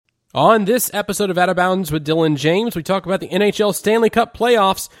On this episode of Out of Bounds with Dylan James, we talk about the NHL Stanley Cup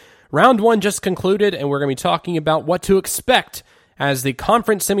playoffs. Round 1 just concluded, and we're going to be talking about what to expect as the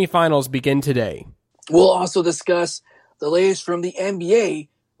conference semifinals begin today. We'll also discuss the latest from the NBA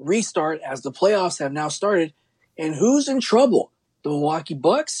restart as the playoffs have now started, and who's in trouble, the Milwaukee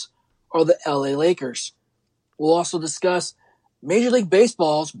Bucks or the LA Lakers. We'll also discuss Major League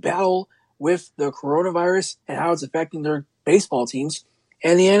Baseball's battle with the coronavirus and how it's affecting their baseball teams.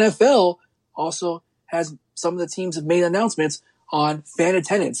 And the NFL also has some of the teams have made announcements on fan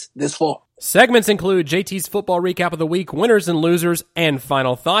attendance this fall. Segments include JT's football recap of the week, winners and losers, and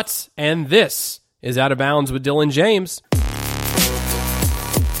final thoughts. And this is Out of Bounds with Dylan James.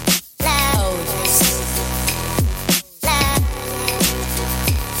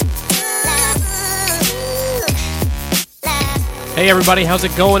 Hey everybody, how's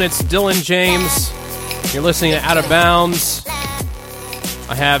it going? It's Dylan James. You're listening to Out of Bounds.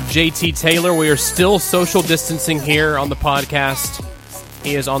 I have JT Taylor. We are still social distancing here on the podcast.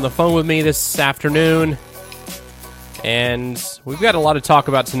 He is on the phone with me this afternoon. And we've got a lot to talk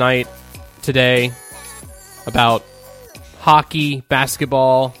about today, about hockey,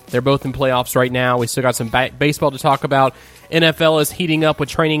 basketball. They're both in playoffs right now. We still got some baseball to talk about. NFL is heating up with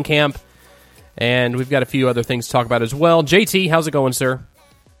training camp. And we've got a few other things to talk about as well. JT, how's it going, sir?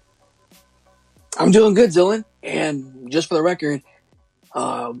 I'm doing good, Dylan. And just for the record,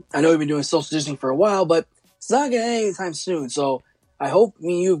 I know we've been doing social distancing for a while, but it's not going to end anytime soon. So I hope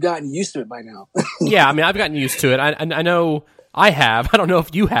you've gotten used to it by now. Yeah, I mean, I've gotten used to it. I know I have. I don't know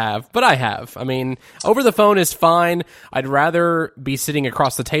if you have, but I have. I mean, over the phone is fine. I'd rather be sitting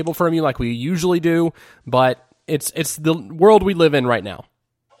across the table from you like we usually do, but it's the world we live in right now.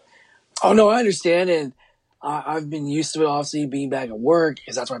 Oh, no, I understand. And I've been used to it, obviously, being back at work,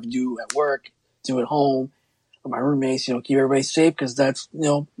 because that's what I have to do at work, do at home. My roommates, keep everybody safe, because that's,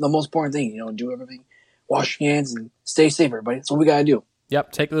 the most important thing, do everything. Wash your hands and stay safe, everybody. That's what we got to do.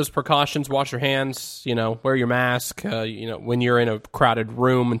 Yep, take those precautions, wash your hands, wear your mask, when you're in a crowded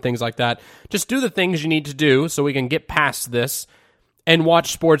room and things like that. Just do the things you need to do so we can get past this and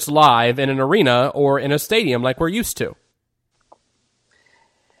watch sports live in an arena or in a stadium like we're used to.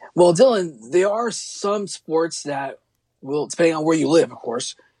 Well, Dylan, there are some sports that will, depending on where you live, of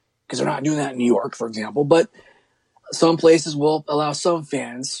course, because they're not doing that in New York, for example, but some places will allow some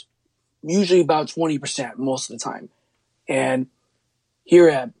fans, usually about 20% most of the time. And here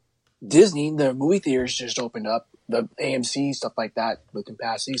at Disney, the movie theaters just opened up, the AMC, stuff like that, with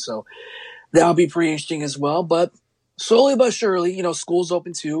capacity. So that'll be pretty interesting as well. But slowly but surely, school's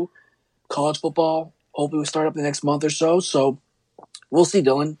open too. College football, hopefully will start up the next month or so. So we'll see,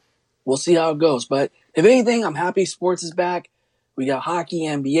 Dylan. We'll see how it goes. But if anything, I'm happy sports is back. We got hockey,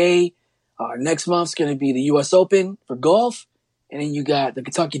 NBA. Next month's going to be the U.S. Open for golf. And then you got the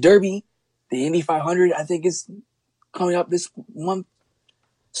Kentucky Derby. The Indy 500, I think, is coming up this month.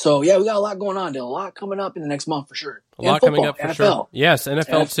 So, yeah, we got a lot going on, Dylan. A lot coming up in the next month for sure. A lot coming up for NFL. Sure. Yes,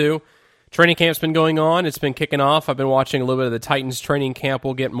 NFL too. Training camp's been going on. It's been kicking off. I've been watching a little bit of the Titans training camp.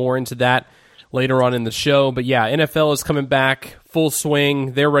 We'll get more into that later on in the show. But yeah, NFL is coming back full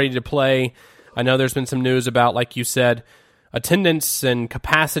swing. They're ready to play. I know there's been some news about, like you said, attendance and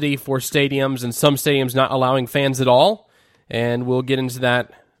capacity for stadiums, and some stadiums not allowing fans at all. And we'll get into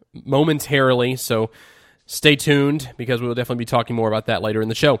that momentarily. So stay tuned, because we will definitely be talking more about that later in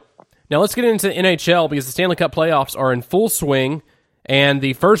the show. Now let's get into NHL, because the Stanley Cup playoffs are in full swing, and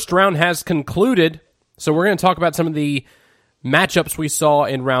the first round has concluded. So we're going to talk about some of the matchups we saw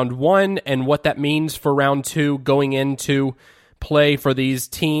in round 1 and what that means for round 2 going into play for these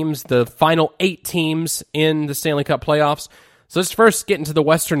teams, the final 8 teams in the Stanley Cup playoffs. So let's first get into the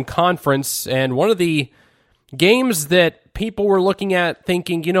Western Conference, and one of the games that people were looking at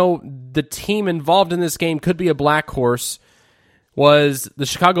thinking, the team involved in this game could be a black horse was the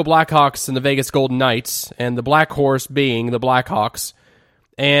Chicago Blackhawks and the Vegas Golden Knights, and the black horse being the Blackhawks.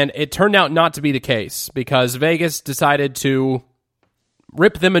 And it turned out not to be the case, because Vegas decided to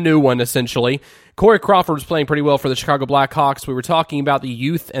rip them a new one, essentially. Corey Crawford was playing pretty well for the Chicago Blackhawks. We were talking about the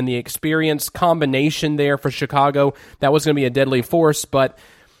youth and the experience combination there for Chicago. That was going to be a deadly force, but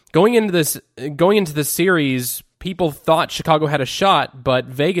going into the series, people thought Chicago had a shot, but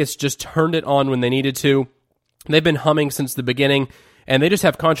Vegas just turned it on when they needed to. They've been humming since the beginning, and they just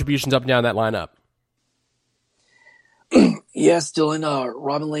have contributions up and down that lineup. Yes, Dylan,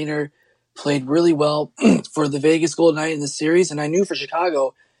 Robin Lehner played really well for the Vegas Golden Knights in the series, and I knew for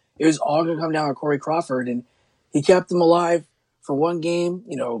Chicago it was all going to come down to Corey Crawford, and he kept them alive for one game.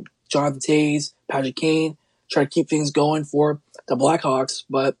 Jonathan Toews, Patrick Kane, tried to keep things going for the Blackhawks,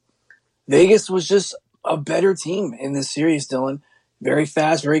 but Vegas was just a better team in this series, Dylan. very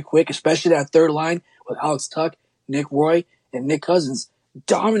fast, very quick, especially that third line with Alex Tuch, Nick Roy, and Nick Cousins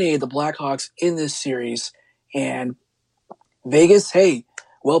dominated the Blackhawks in this series. And Vegas, hey,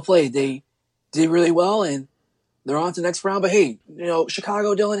 well played. They did really well, and they're on to the next round. But hey,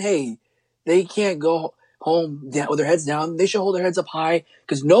 Chicago, Dylan, hey, they can't go home with their heads down. They should hold their heads up high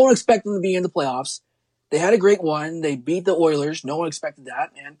because no one expected them to be in the playoffs. They had a great one. They beat the Oilers. No one expected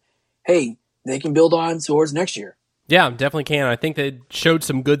that. And hey, they can build on towards next year. Yeah, definitely can. I think they showed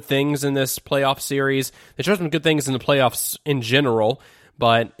some good things in this playoff series. They showed some good things in the playoffs in general.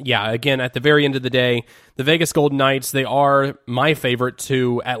 But yeah, again, at the very end of the day, the Vegas Golden Knights, they are my favorite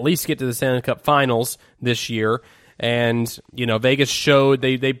to at least get to the Stanley Cup Finals this year. And, Vegas showed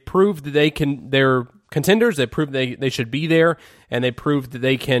they proved that they're contenders. They proved they should be there, and they proved that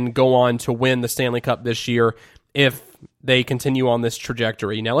they can go on to win the Stanley Cup this year if they continue on this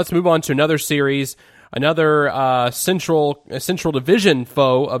trajectory. Now let's move on to another series, another Central Division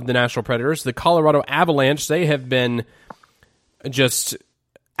foe of the Nashville Predators, the Colorado Avalanche. They have been just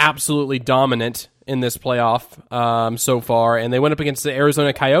absolutely dominant in this playoff so far, and they went up against the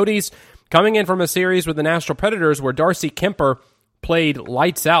Arizona Coyotes, coming in from a series with the Nashville Predators where Darcy Kemper played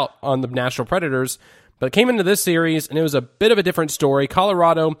lights out on the Nashville Predators, but came into this series, and it was a bit of a different story.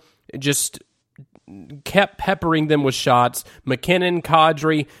 Colorado just kept peppering them with shots. McKinnon,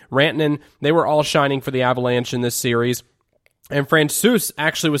 Kadri, Rantanen, they were all shining for the Avalanche in this series. And Francouz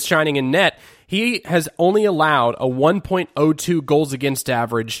actually was shining in net. He has only allowed a 1.02 goals against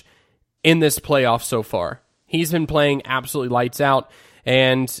average in this playoff so far. He's been playing absolutely lights out.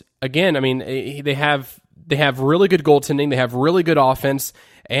 And again, they have really good goaltending. They have really good offense,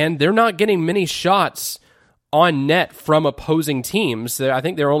 and they're not getting many shots on net from opposing teams. I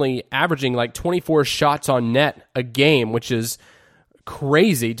think they're only averaging like 24 shots on net a game, which is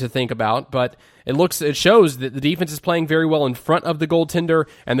crazy to think about, but it shows that the defense is playing very well in front of the goaltender,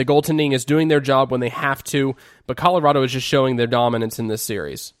 and the goaltending is doing their job when they have to, but Colorado is just showing their dominance in this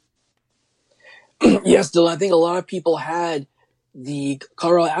series. Yes, Dylan, I think a lot of people had the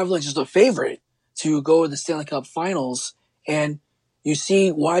Colorado Avalanche as a favorite to go to the Stanley Cup Finals, and you see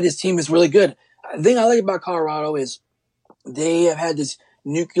why this team is really good. The thing I like about Colorado is they have had this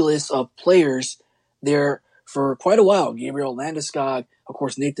nucleus of players there for quite a while. Gabriel Landeskog, of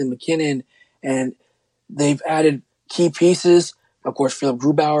course, Nathan McKinnon, and they've added key pieces. Of course, Philip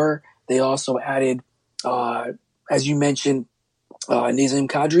Grubauer. They also added, as you mentioned, Nazem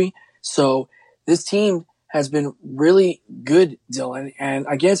Kadri. So this team has been really good, Dylan. And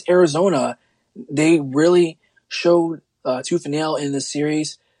against Arizona, they really showed tooth and nail in this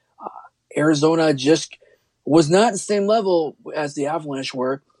series. Arizona just was not the same level as the Avalanche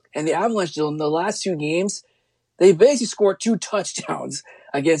were. And the Avalanche, in the last two games, they basically scored 2 touchdowns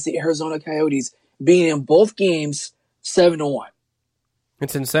against the Arizona Coyotes, being in both games 7-1.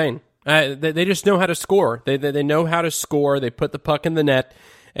 It's insane. They just know how to score. They know how to score. They put the puck in the net,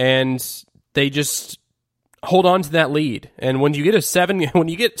 and they just hold on to that lead. And when you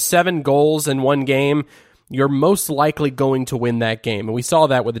get 7 goals in one game, you're most likely going to win that game. And we saw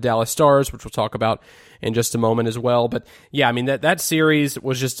that with the Dallas Stars, which we'll talk about in just a moment as well. But yeah, that series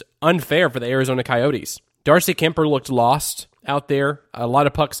was just unfair for the Arizona Coyotes. Darcy Kemper looked lost out there. A lot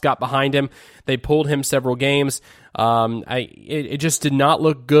of pucks got behind him. They pulled him several games. It just did not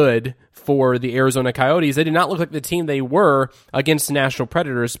look good for the Arizona Coyotes. They did not look like the team they were against the Nashville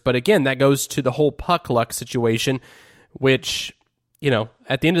Predators. But again, that goes to the whole puck luck situation, which,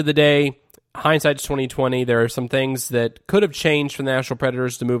 at the end of the day, hindsight's 2020. There are some things that could have changed for the Nashville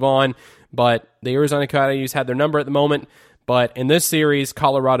Predators to move on, but the Arizona Coyotes had their number at the moment. But in this series,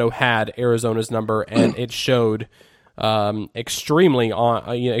 Colorado had Arizona's number, and it showed extremely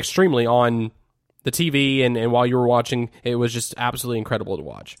on the TV, and while you were watching, it was just absolutely incredible to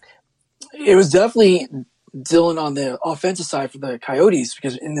watch. It was definitely, Dylan, on the offensive side for the Coyotes,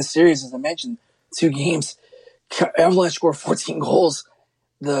 because in this series, as I mentioned, 2 games, Avalanche scored 14 goals.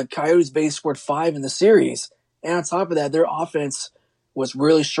 The Coyotes base scored 5 in the series. And on top of that, their offense was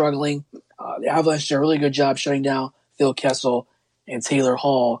really struggling. The Avalanche did a really good job shutting down Phil Kessel and Taylor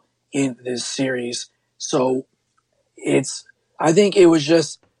Hall in this series. So I think it was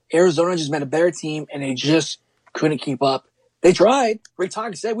just Arizona just met a better team, and they just couldn't keep up. They tried. Rick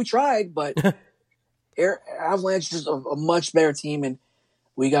Tocchet said, we tried, but Avalanche is just a much better team, and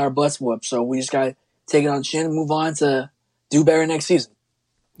we got our butts whooped. So we just got to take it on the chin and move on to do better next season.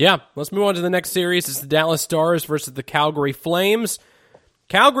 Yeah, let's move on to the next series. It's the Dallas Stars versus the Calgary Flames.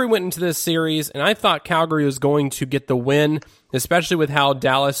 Calgary went into this series, and I thought Calgary was going to get the win, especially with how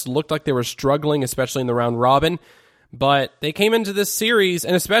Dallas looked like they were struggling, especially in the round robin. But they came into this series,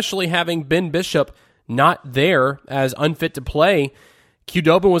 and especially having Ben Bishop not there as unfit to play,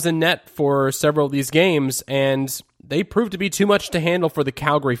 Qdoba was in net for several of these games, and they proved to be too much to handle for the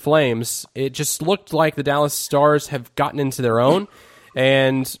Calgary Flames. It just looked like the Dallas Stars have gotten into their own,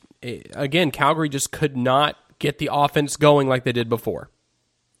 and again, Calgary just could not get the offense going like they did before.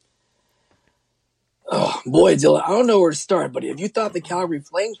 Oh, boy, Dylan, I don't know where to start, but if you thought the Calgary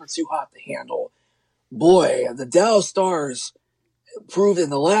Flames were too hot to handle, boy, the Dallas Stars proved in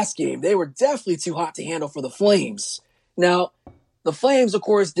the last game they were definitely too hot to handle for the Flames. Now, the Flames, of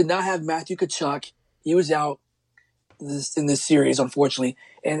course, did not have Matthew Tkachuk. He was out in this series, unfortunately.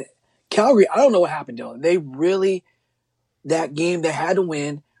 And Calgary, I don't know what happened, Dylan. They really, that game they had to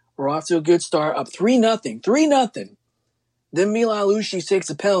win, were off to a good start, up 3-0. 3-0. Then Milan Lucic takes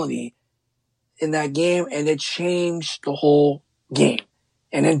a penalty in that game, and it changed the whole game.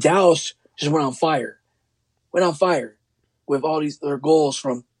 And then Dallas just went on fire. Went on fire with all their goals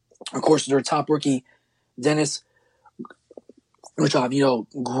from, of course, their top rookie, Dennis Kucherov,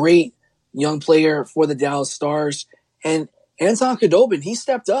 great young player for the Dallas Stars. And Anton Khudobin, he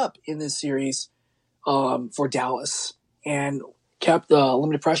stepped up in this series for Dallas and kept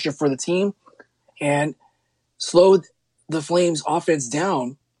limited pressure for the team and slowed the Flames' offense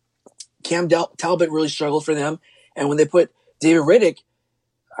down. Cam Talbot really struggled for them. And when they put David Rittich,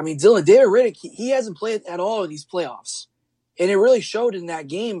 Dylan, David Rittich, he hasn't played at all in these playoffs. And it really showed in that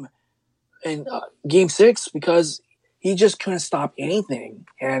game, in Game 6, because he just couldn't stop anything.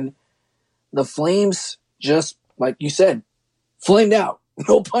 And the Flames just, like you said, flamed out.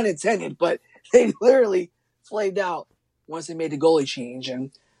 No pun intended, but they literally flamed out once they made the goalie change. And,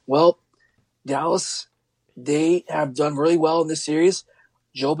 well, Dallas, they have done really well in this series.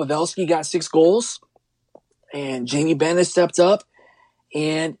 Joe Pavelski got 6 goals, and Jamie Benn has stepped up.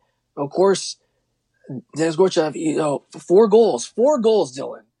 And, of course, Denis Gorchev, 4 goals. 4 goals,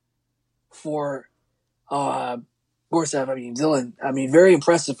 Dylan, for Gorchev. Dylan, very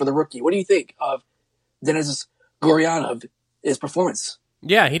impressive for the rookie. What do you think of Denis Goryanov, his performance?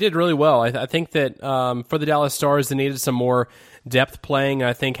 Yeah, he did really well. I think that for the Dallas Stars, they needed some more depth playing.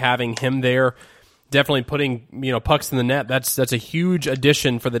 I think having him there, definitely putting pucks in the net, that's a huge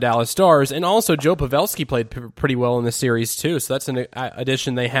addition for the Dallas Stars. And also Joe Pavelski played pretty well in this series too, so that's an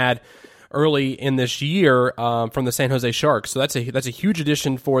addition they had early in this year from the San Jose Sharks. So that's a huge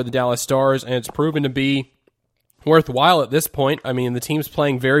addition for the Dallas Stars, and it's proven to be worthwhile at this point. The team's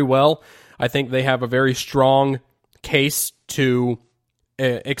playing very well. I think they have a very strong case to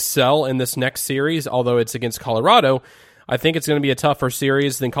excel in this next series, although it's against Colorado. I think it's going to be a tougher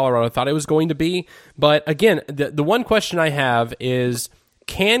series than Colorado thought it was going to be. But again, the one question I have is,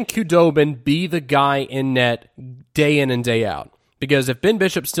 can Khudobin be the guy in net day in and day out? Because if Ben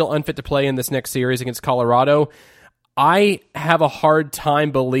Bishop's still unfit to play in this next series against Colorado, I have a hard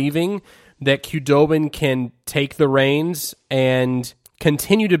time believing that Khudobin can take the reins and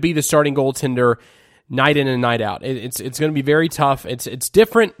continue to be the starting goaltender night in and night out. It's going to be very tough. It's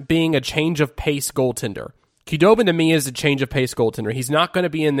different being a change of pace goaltender. Khudobin to me is a change of pace goaltender. He's not going to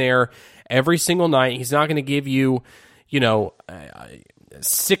be in there every single night. He's not going to give you,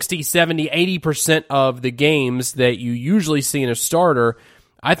 60, 70, 80% of the games that you usually see in a starter.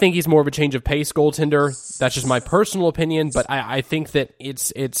 I think he's more of a change of pace goaltender. That's just my personal opinion, but I think that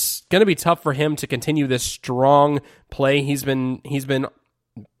it's going to be tough for him to continue this strong play he's been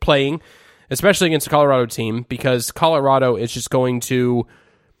playing, especially against the Colorado team, because Colorado is just going to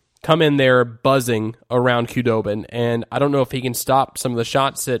come in there buzzing around Khudobin, and I don't know if he can stop some of the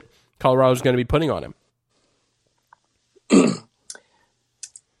shots that Colorado's going to be putting on him.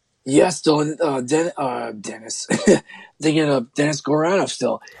 Yes, Dylan, Dennis. Thinking of Denis Goranov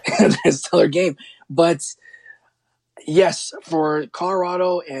still. It's still their game. But yes, for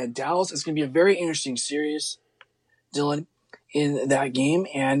Colorado and Dallas, it's going to be a very interesting series, Dylan, in that game.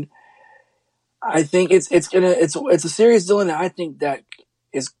 And I think it's a series, Dylan, that I think that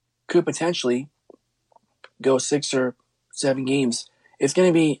could potentially go 6 or 7 games. It's going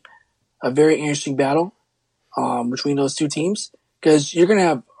to be a very interesting battle between those two teams, because you're going to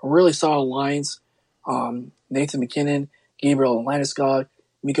have really solid lines. Nathan McKinnon, Gabriel Landeskog,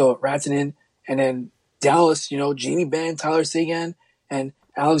 Mikko Rantanen, and then Dallas, Jamie Benn, Tyler Seguin, and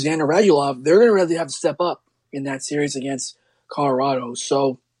Alexander Radulov. They're going to really have to step up in that series against Colorado.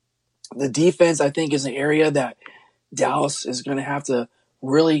 So the defense, I think, is an area that Dallas is going to have to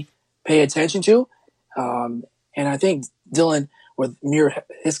really pay attention to. And I think, Dylan, with Miro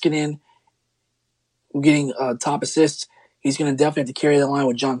Heiskanen getting top assists, he's going to definitely have to carry the line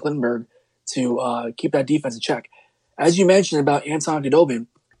with John Klingberg to keep that defense in check. As you mentioned about Anton Khudobin,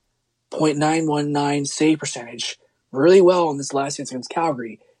 .919 save percentage, really well in this last series against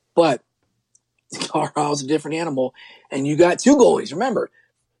Calgary. But Colorado's a different animal. And you got two goalies. Remember,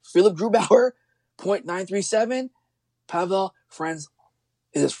 Philip Grubauer, .937. Pavel Francouz?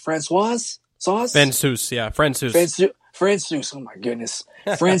 Francouz, yeah. Francouz. Oh, my goodness.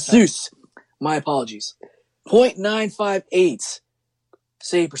 Francouz. My apologies. .958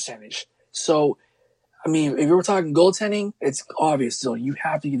 save percentage. So, I mean, if you were talking goaltending, it's obvious still. You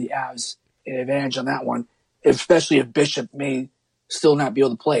have to give the Avs an advantage on that one, especially if Bishop may still not be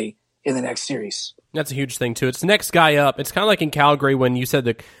able to play in the next series. That's a huge thing, too. It's the next guy up. It's kind of like in Calgary when you said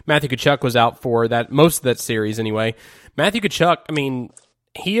that Matthew Tkachuk was out for that most of that series anyway. Matthew Tkachuk, I mean,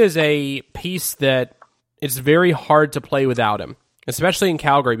 he is a piece that it's very hard to play without him, especially in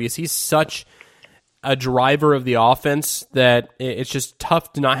Calgary, because he's such a driver of the offense that it's just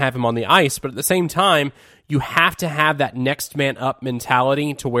tough to not have him on the ice. But at the same time, you have to have that next man up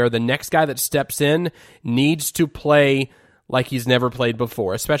mentality to where the next guy that steps in needs to play like he's never played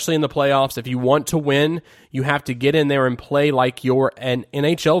before, especially in the playoffs. If you want to win, you have to get in there and play like you're an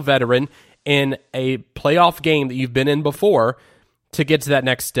NHL veteran in a playoff game that you've been in before to get to that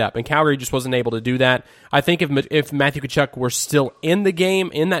next step. And Calgary just wasn't able to do that. I think if Matthew Tkachuk were still in the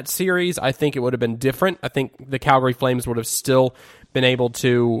game in that series, I think it would have been different. I think the Calgary Flames would have still been able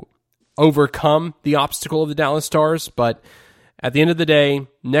to overcome the obstacle of the Dallas Stars. But at the end of the day,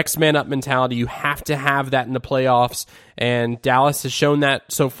 next man up mentality, you have to have that in the playoffs. And Dallas has shown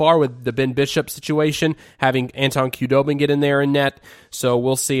that so far with the Ben Bishop situation, having Anton Khudobin get in there in net. So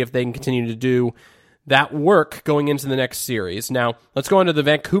we'll see if they can continue to do that work going into the next series. Now, let's go into the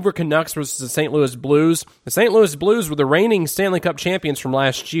Vancouver Canucks versus the St. Louis Blues. The St. Louis Blues were the reigning Stanley Cup champions from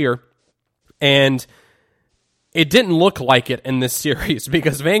last year, and it didn't look like it in this series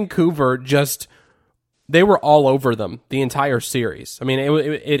because Vancouver they were all over them the entire series. I mean,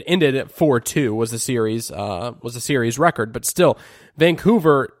 it ended at 4-2 was the series record, but still,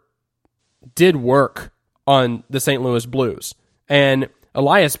 Vancouver did work on the St. Louis Blues, and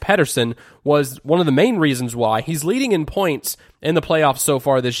Elias Pettersson was one of the main reasons why. He's leading in points in the playoffs so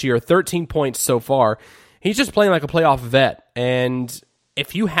far this year, 13 points so far. He's just playing like a playoff vet. And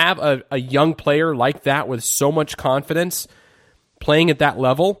if you have a young player like that with so much confidence playing at that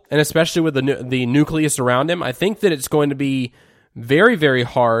level, and especially with the nucleus around him, I think that it's going to be very, very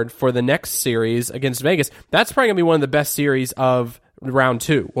hard for the next series against Vegas. That's probably going to be one of the best series of round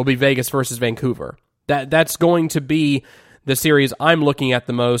 2, will be Vegas versus Vancouver. That's going to be the series I'm looking at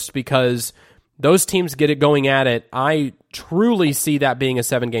the most because those teams get it going at it. I truly see that being a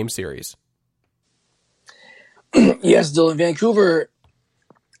 7-game series. Yes, Dylan. Vancouver,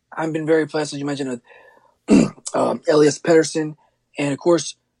 I've been very impressed, as you mentioned, with Elias Pettersson. And, of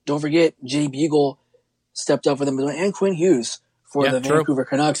course, don't forget, Jay Beagle stepped up for them, and Quinn Hughes for the Vancouver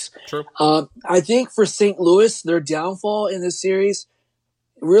Canucks. True. I think for St. Louis, their downfall in this series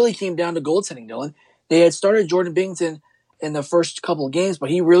really came down to goaltending, Dylan. They had started Jordan Binnington in the first couple of games, but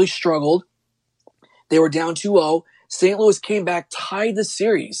he really struggled. They were down 2-0. St. Louis came back, tied the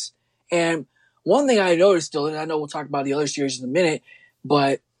series. And one thing I noticed, Dylan, and I know we'll talk about the other series in a minute,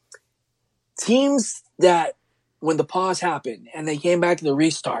 but teams that, when the pause happened and they came back to the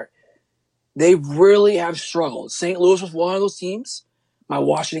restart, they really have struggled. St. Louis was one of those teams. My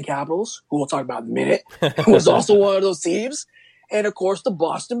Washington Capitals, who we'll talk about in a minute, was also one of those teams. And, of course, the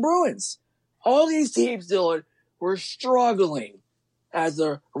Boston Bruins. All these teams, Dylan, were struggling as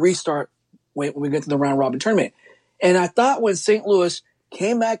the restart when we get to the round-robin tournament. And I thought when St. Louis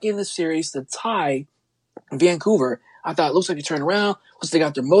came back in the series to tie Vancouver, I thought it looks like they turned around. Looks like they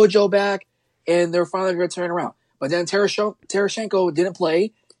got their mojo back, and they're finally going to turn around. But then Tarasenko didn't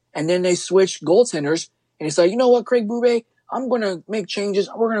play, and then they switched goaltenders, and he's like, you know what, Craig Berube, I'm going to make changes.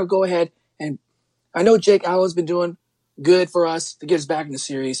 We're going to go ahead, and I know Jake Allen's been doing good for us to get us back in the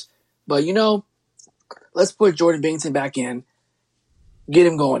series, but, let's put Jordan Binnington back in, get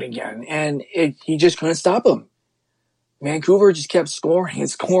him going again. And he just couldn't stop him. Vancouver just kept scoring and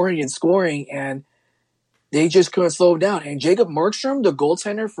scoring and scoring, and they just couldn't slow him down. And Jacob Markstrom, the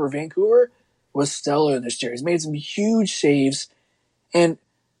goaltender for Vancouver, was stellar in this series. Made some huge saves. And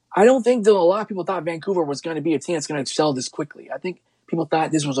I don't think that a lot of people thought Vancouver was going to be a team that's going to excel this quickly. I think people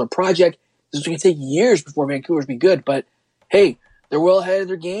thought this was a project. This was going to take years before Vancouver's be good. But, hey, they're well ahead of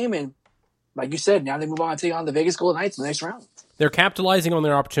their game, and like you said, now they move on to take on the Vegas Golden Knights in the next round. They're capitalizing on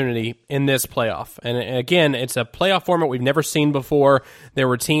their opportunity in this playoff. And again, it's a playoff format we've never seen before. There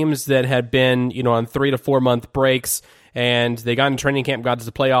were teams that had been, on 3 to 4 month breaks, and they got in training camp, got to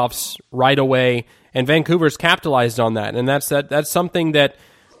the playoffs right away, and Vancouver's capitalized on that. And that's something that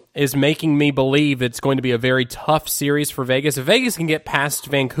is making me believe it's going to be a very tough series for Vegas. If Vegas can get past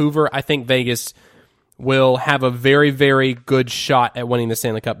Vancouver, I think Vegas will have a very, very good shot at winning the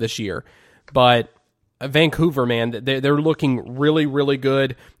Stanley Cup this year. But Vancouver, man, they're looking really, really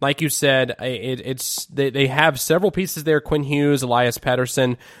good. Like you said, they have several pieces there: Quinn Hughes, Elias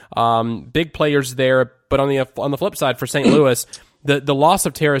Pettersson, big players there. But on the flip side, for St. Louis, the loss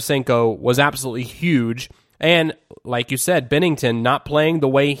of Tarasenko was absolutely huge. And like you said, Binnington not playing the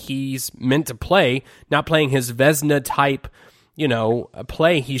way he's meant to play, not playing his Vezina type,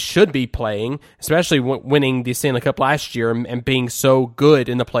 play he should be playing, especially winning the Stanley Cup last year and being so good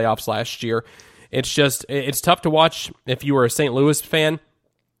in the playoffs last year. It's tough to watch if you were a St. Louis fan,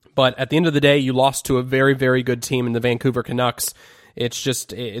 but at the end of the day, you lost to a very, very good team in the Vancouver Canucks. They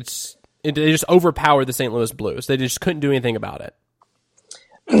just overpowered the St. Louis Blues. They just couldn't do anything about it.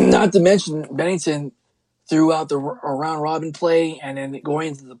 Not to mention Binnington throughout the round robin play and then going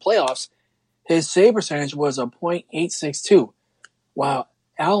into the playoffs, his save percentage was a .862, while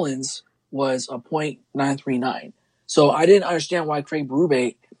Allen's was a .939. So I didn't understand why Craig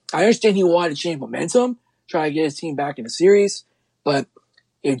Berube. I understand he wanted to change momentum, try to get his team back in the series, but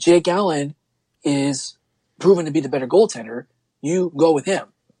if Jake Allen is proven to be the better goaltender, you go with him.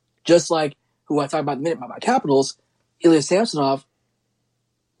 Just like who I talked about in a minute about my Capitals, Ilya Samsonov,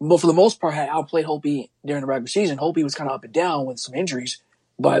 well, for the most part, had outplayed Holtby during the regular season. Holtby was kind of up and down with some injuries,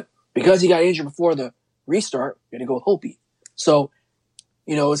 but because he got injured before the restart, we had to go with Holtby. So,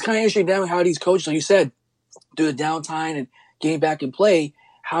 it's kind of interesting down how these coaches, like you said, do the downtime and getting back in play,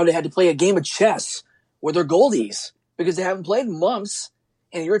 how they had to play a game of chess with their goalies because they haven't played in months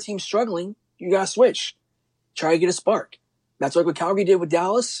and your team's struggling. You got to switch. Try to get a spark. That's like what Calgary did with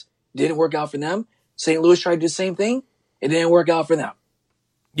Dallas. Didn't work out for them. St. Louis tried to do the same thing. It didn't work out for them.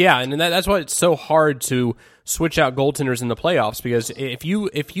 Yeah, and that's why it's so hard to switch out goaltenders in the playoffs, because if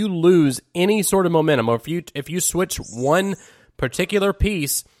you lose any sort of momentum, or if you switch one particular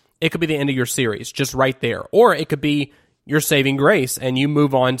piece, it could be the end of your series, just right there. Or it could be your saving grace, and you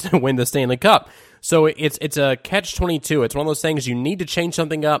move on to win the Stanley Cup. So it's a catch-22. It's one of those things you need to change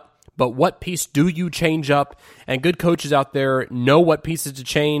something up, but what piece do you change up? And good coaches out there know what pieces to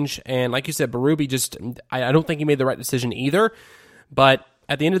change. And like you said, Berube I don't think he made the right decision either. But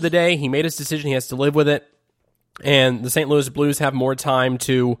at the end of the day, he made his decision. He has to live with it. And the St. Louis Blues have more time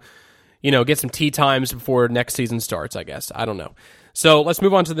to, get some tee times before next season starts, I guess. I don't know. So let's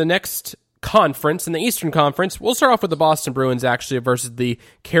move on to the next conference. In the Eastern Conference, we'll start off with the Boston Bruins, actually, versus the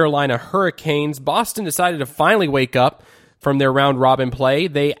Carolina Hurricanes. Boston decided to finally wake up from their round-robin play.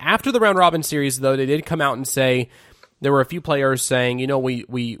 After the round-robin series, though, they did come out and say, there were a few players saying,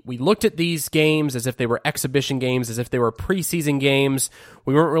 we looked at these games as if they were exhibition games, as if they were preseason games.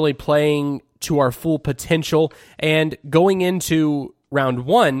 We weren't really playing to our full potential. And going into round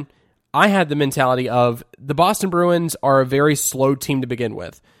one, I had the mentality of the Boston Bruins are a very slow team to begin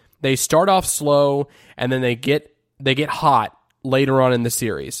with. They start off slow, and then they get hot later on in the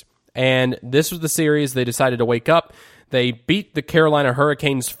series. And this was the series they decided to wake up. They beat the Carolina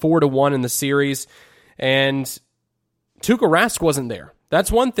Hurricanes 4-1 in the series, and Tuukka Rask wasn't there.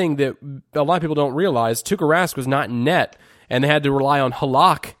 That's one thing that a lot of people don't realize. Tuukka Rask was not in net, and they had to rely on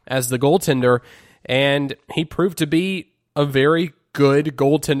Halak as the goaltender, and he proved to be a very good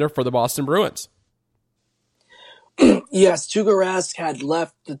goaltender for the Boston Bruins. Yes, Tuukka Rask had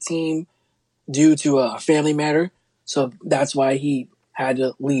left the team due to a family matter, so that's why he had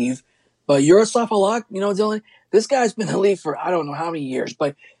to leave. But Yaroslav Halak, Dylan, this guy's been in the league for I don't know how many years,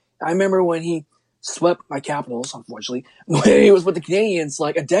 but I remember when he swept my Capitals, unfortunately, when he was with the Canadiens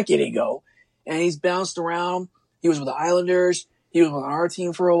like a decade ago, and he's bounced around. He was with the Islanders, he was on our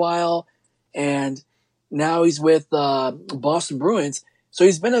team for a while, and now he's with Boston Bruins. So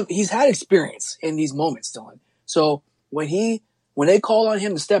he's had experience in these moments, Dylan. So when they called on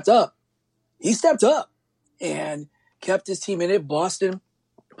him to step up, he stepped up and kept his team in it. Boston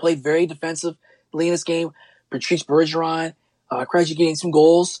played very defensively in this game. Patrice Bergeron, Krejci getting some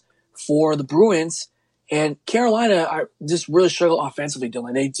goals for the Bruins. And Carolina just really struggled offensively,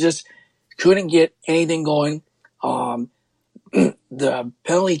 Dylan. They just couldn't get anything going. The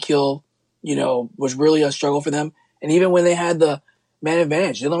penalty kill, was really a struggle for them. And even when they had the man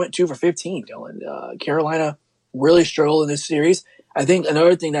advantage, they only went 2 for 15, Dylan. Carolina really struggled in this series. I think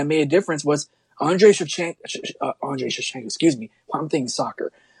another thing that made a difference was Andrei Shevchenko, excuse me. I'm thinking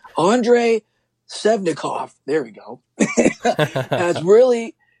soccer. Andrei Sevnikov, there we go,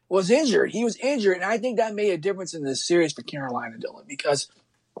 was injured. He was injured, and I think that made a difference in this series for Carolina, Dylan, because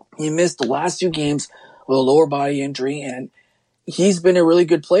he missed the last 2 games with a lower body injury, and he's been a really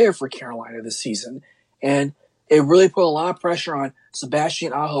good player for Carolina this season. And it really put a lot of pressure on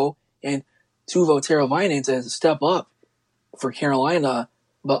Sebastian Aho and Teuvo Teravainen to step up for Carolina.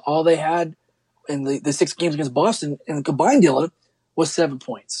 But all they had in the 6 games against Boston in the combined, Dylan, was 7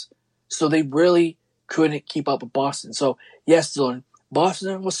 points. So they really couldn't keep up with Boston. So, yes, Dylan,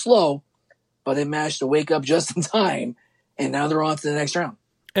 Boston was slow, but they managed to wake up just in time, and now they're on to the next round.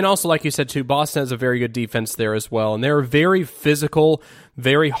 And also, like you said, too, Boston has a very good defense there as well. And they're a very physical,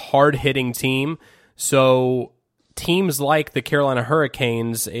 very hard-hitting team. So teams like the Carolina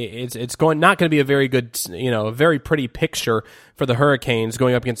Hurricanes, it's not going to be a very good, a very pretty picture for the Hurricanes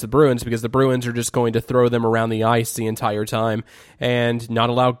going up against the Bruins, because the Bruins are just going to throw them around the ice the entire time and not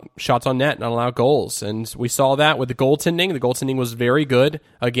allow shots on net, not allow goals. And we saw that with the goaltending. The goaltending was very good.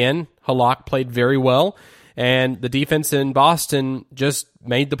 Again, Halak played very well. And the defense in Boston just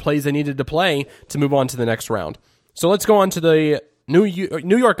made the plays they needed to play to move on to the next round. So let's go on to the New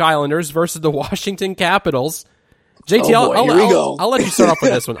York Islanders versus the Washington Capitals. JT, I'll let you start off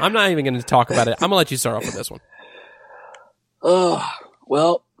with this one. I'm not even going to talk about it. I'm going to let you start off with this one.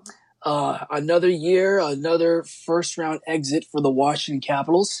 Another year, another first-round exit for the Washington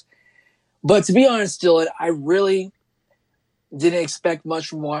Capitals. But to be honest, Dylan, I really didn't expect much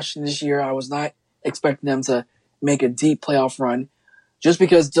from Washington this year. I was not expecting them to make a deep playoff run, just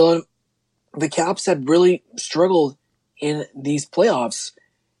because, Dylan, the Caps had really struggled in these playoffs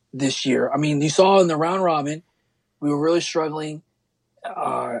this year. I mean, you saw in the round robin, we were really struggling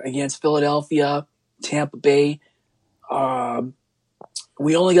against Philadelphia, Tampa Bay.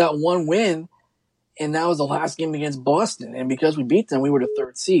 We only got one win, and that was the last game against Boston. And because we beat them, we were the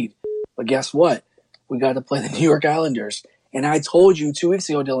third seed. But guess what? We got to play the New York Islanders. And I told you 2 weeks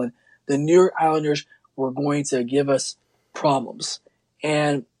ago, Dylan, the New York Islanders were going to give us problems.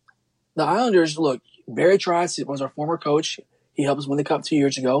 And the Islanders, look, Barry Trotz was our former coach. He helped us win the Cup 2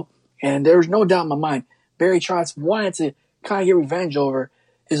 years ago. And there was no doubt in my mind, Barry Trotz wanted to kind of get revenge over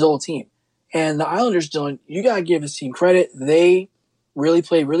his old team. And the Islanders, Dylan, you got to give his team credit. They really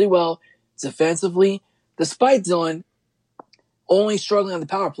played really well defensively, despite, Dylan, only struggling on the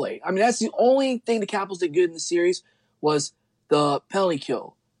power play. I mean, that's the only thing the Capitals did good in the series was the penalty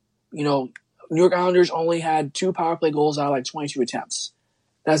kill. New York Islanders only had 2 power play goals out of like 22 attempts.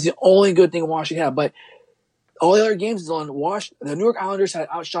 That's the only good thing Washington had. But all the other games, Dylan, the New York Islanders had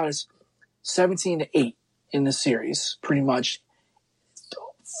outshot us 17-8 in the series, pretty much.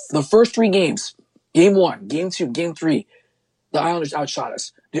 The first 3 games, game 1, game 2, game 3, the Islanders outshot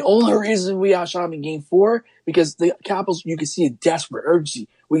us. The only reason we outshot them in game 4, because the Capitals, you can see a desperate urgency.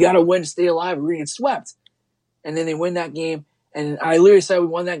 We got to win to stay alive. We're going to get swept. And then they win that game. And I literally said we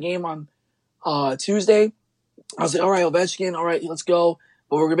won that game on Tuesday. I was like, all right, Ovechkin, all right, let's go.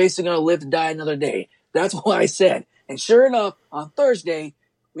 But we're basically going to live to die another day. That's what I said. And sure enough, on Thursday,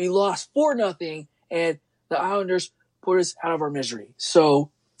 we lost 4-0, and the Islanders put us out of our misery.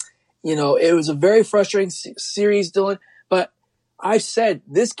 So, it was a very frustrating series, Dylan. But I've said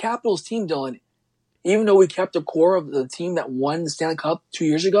this Capitals team, Dylan, even though we kept the core of the team that won the Stanley Cup 2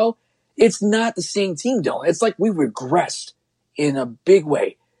 years ago, it's not the same team, Dylan. It's like we regressed in a big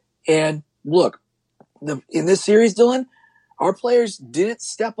way. And look, in this series, Dylan, our players didn't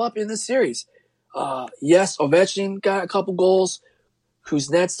step up in this series. Yes, Ovechkin got a couple goals,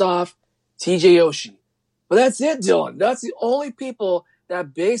 Kuznetsov, TJ Oshie. But that's it, Dylan. That's the only people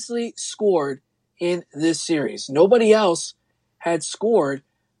that basically scored in this series. Nobody else had scored.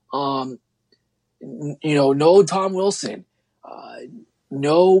 No Tom Wilson.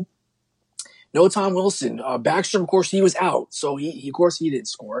 No Tom Wilson. Backstrom, of course, he was out. So he didn't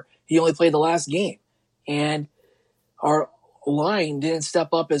score. He only played the last game. And our line didn't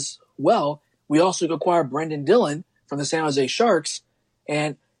step up as well. We also acquired Brendan Dillon from the San Jose Sharks.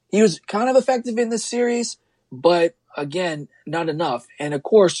 And he was kind of effective in this series, but again, not enough. And of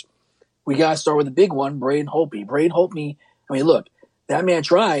course, we got to start with the big one, Braden Holtby. Braden Holtby, I mean, look, that man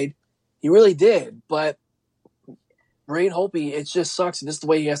tried. He really did. But Braden Holtby, it just sucks. And this is the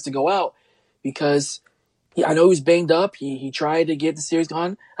way he has to go out because I know he was banged up. He tried to get the series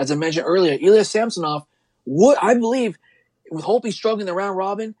gone. As I mentioned earlier, Ilya Samsonov would, I believe, with Holtby struggling the round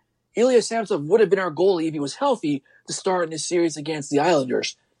robin, Ilya Samsonov would have been our goalie if he was healthy to start in this series against the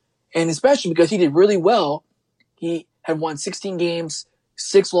Islanders. And especially because he did really well. He had won 16 games,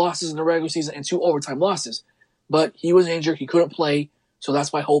 6 losses in the regular season, and 2 overtime losses. But he was injured. He couldn't play. So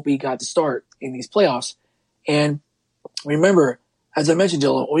that's why Holtby got to start in these playoffs. And remember, as I mentioned,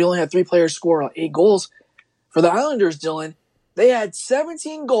 Dylan, we only had 3 players score 8 goals. For the Islanders, Dylan, they had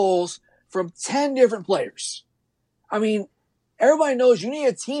 17 goals from 10 different players. I mean, everybody knows you need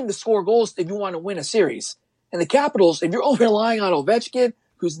a team to score goals if you want to win a series. And the Capitals, if you're only relying on Ovechkin,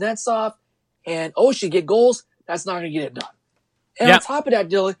 Kuznetsov, and Oshie get goals, that's not going to get it done. And on top of that,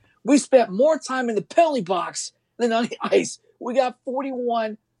 Dylan, we spent more time in the penalty box than on the ice. We got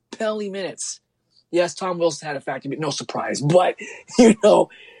 41 penalty minutes. Yes, Tom Wilson had a factor, but no surprise. But,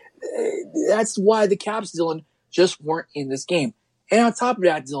 that's why the Caps, Dylan, just weren't in this game. And on top of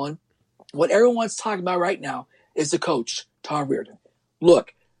that, Dylan, what everyone's talking about right now is the coach, Todd Reirden.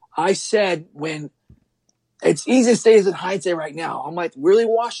 Look, I said when it's easy to say as in hindsight right now, I'm like, really,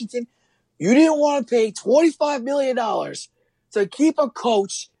 Washington? You didn't want to pay $25 million to keep a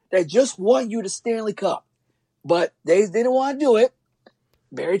coach that just won you the Stanley Cup. But they didn't want to do it.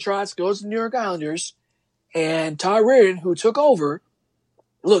 Barry Trotz goes to the New York Islanders, and Todd Reirden, who took over,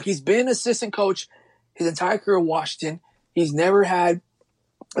 look, he's been an assistant coach his entire career in Washington. He's never had,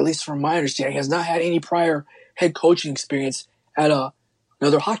 at least from my understanding, has not had any prior head coaching experience at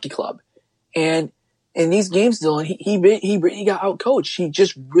another hockey club. And in these games, Dylan, he got out-coached. He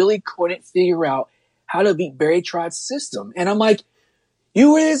just really couldn't figure out how to beat Barry Trotz's system. And I'm like,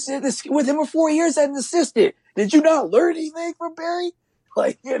 you were with him for 4 years as an assistant. Did you not learn anything from Barry?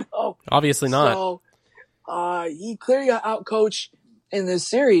 Like, Obviously not. So, he clearly got out-coached in this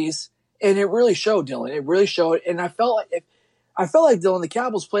series, and it really showed, Dylan. It really showed. And I felt like Dylan, the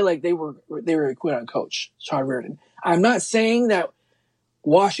Capitals played like they were quit on coach, Todd Reirden. I'm not saying that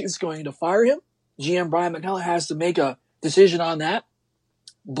Washington's going to fire him. GM Brian McKenna has to make a decision on that.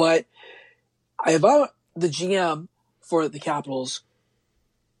 But if I'm the GM for the Capitals,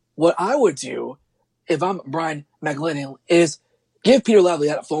 what I would do if I'm Brian McKenna is give Peter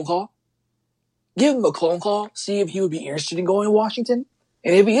Laviolette a phone call. Give him a phone call. See if he would be interested in going to Washington.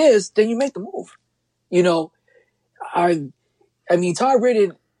 And if he is, then you make the move. I mean, Todd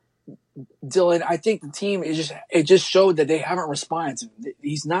Reirden, Dylan, I think the team it just showed that they haven't responded to him.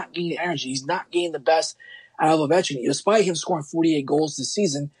 He's not gaining energy. He's not getting the best out of Ovechkin, despite him scoring 48 goals this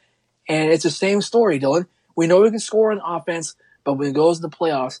season. And it's the same story, Dylan. We know we can score on offense, but when it goes to the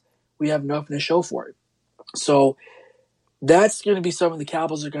playoffs, we have nothing to show for it. So that's going to be something the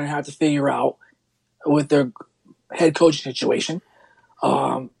Capitals are going to have to figure out with their head coaching situation.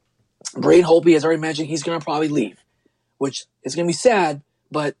 Braden Holtby, as I already mentioned, he's going to probably leave, which is going to be sad,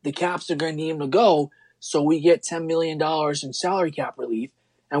 but the Caps are going to need him to go so we get $10 million in salary cap relief,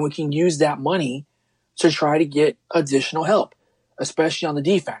 and we can use that money to try to get additional help, especially on the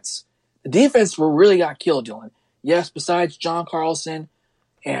defense. The defense really got killed, Dylan. Yes, besides John Carlson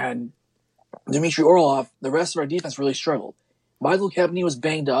and Dmitry Orlov, the rest of our defense really struggled. Michael Kempny was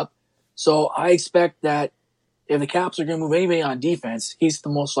banged up, so I expect that if the Caps are going to move anybody on defense, he's the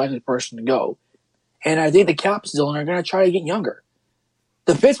most likely person to go. And I think the Caps, Dylan, are going to try to get younger.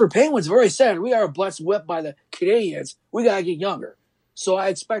 The Pittsburgh Penguins have already said, we are butts whipped by the Canadians. We got to get younger. So I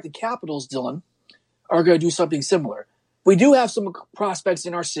expect the Capitals, Dylan, are going to do something similar. We do have some prospects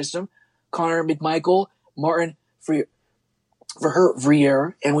in our system. Connor McMichael, Martin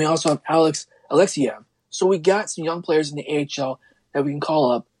Verheer, and we also have Alex Alexiev. So we got some young players in the AHL that we can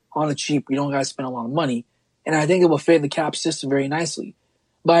call up on the cheap. We don't got to spend a lot of money. And I think it will fit in the Cap system very nicely.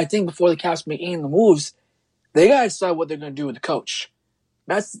 But I think before the Caps make any of the moves, they got to decide what they're going to do with the coach.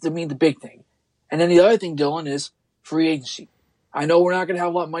 That's, to me, the big thing. And then the other thing, Dylan, is free agency. I know we're not going to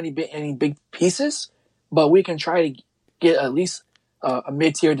have a lot of money, any big pieces, but we can try to get at least a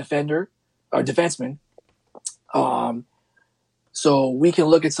mid-tier defender or defenseman. So we can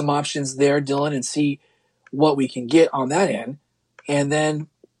look at some options there, Dylan, and see what we can get on that end. And then,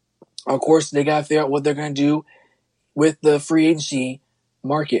 of course, they got to figure out what they're going to do with the free agency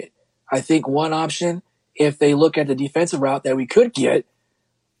market. I think one option, if they look at the defensive route that we could get,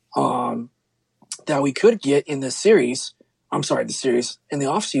 in the series, in the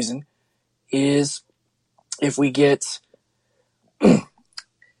offseason, is if we get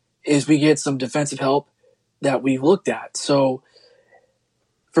some defensive help that we've looked at. So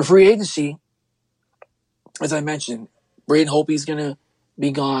for free agency, as I mentioned, Braden Holtby is going to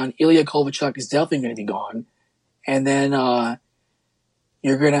be gone. Ilya Kovalchuk is definitely going to be gone. And then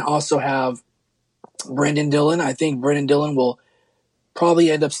you're going to also have Brendan Dillon. I think Brendan Dillon will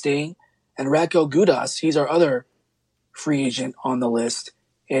probably end up staying. And Radko Gudas, he's our other free agent on the list,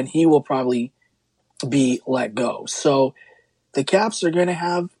 and he will probably be let go. So the Caps are going to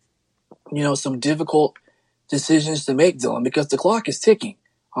have, some difficult decisions to make, Dylan, because the clock is ticking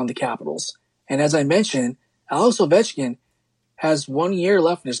on the Capitals. And as I mentioned, Alex Ovechkin has 1 year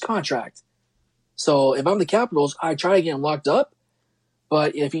left in his contract. So if I'm the Capitals, I try to get him locked up.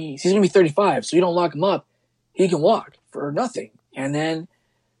 But if he's going to be 35, so you don't lock him up, he can walk for nothing. And then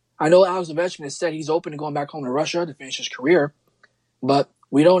I know Alex Ovechkin has said he's open to going back home to Russia to finish his career, but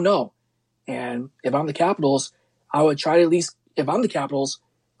we don't know. And if I'm the Capitals, I would try to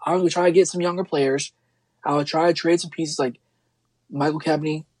I would try to get some younger players. I would try to trade some pieces like Michael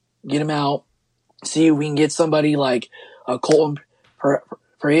Kempny, get him out, see if we can get somebody like Colton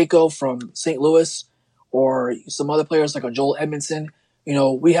Parayko from St. Louis, or some other players like a Joel Edmondson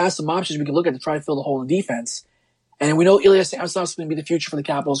we have some options we can look at to try to fill the hole in defense. And we know Ilya Samsonov is going to be the future for the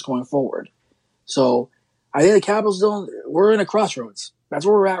Capitals going forward. So I think the Capitals, we're in a crossroads. That's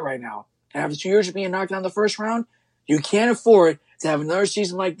where we're at right now. And after 2 years of being knocked down in the first round, you can't afford to have another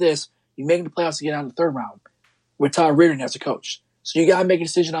season like this. You make the playoffs to get out in the third round with Todd Reardon as a coach. So you got to make a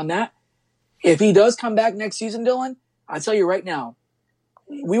decision on that. If he does come back next season, Dylan, I tell you right now,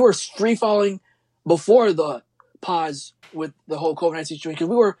 we were free falling before the pause with the whole COVID-19 situation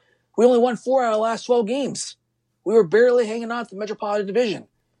because we only won 4 out of the last 12 games. We were barely hanging on to the Metropolitan Division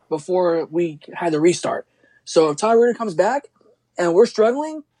before we had the restart. So if Todd Reardon comes back and we're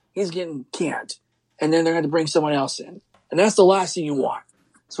struggling, he's getting canned. And then they're going to bring someone else in. And that's the last thing you want.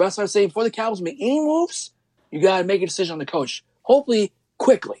 So that's what I'm saying. Before the Capitals make any moves, you got to make a decision on the coach. Hopefully,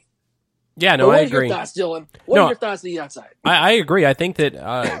 quickly. Yeah, no, I agree. What are your thoughts, Dylan? What are your thoughts on the outside? I agree. I think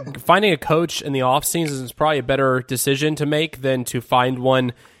that finding a coach in the offseason is probably a better decision to make than to find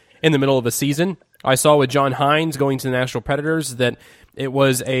one in the middle of a season. I saw with John Hines going to the Nashville Predators that it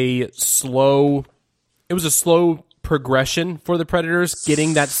was a slow progression for the Predators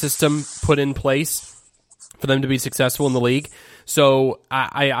getting that system put in place for them to be successful in the league. So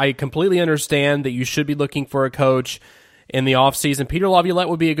I completely understand that you should be looking for a coach in the offseason. Peter Laviolette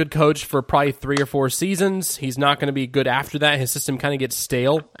would be a good coach for probably 3 or 4 seasons. He's not going to be good after that. His system kind of gets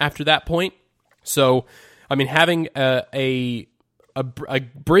stale after that point. So, I mean, having a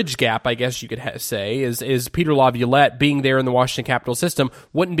bridge gap, I guess you could say, is Peter Laviolette being there in the Washington Capitals system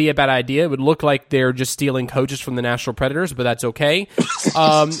wouldn't be a bad idea. It would look like they're just stealing coaches from the Nashville Predators, but that's okay.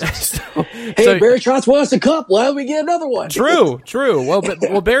 Hey, Barry Trotz won us a cup. Why don't we get another one? True.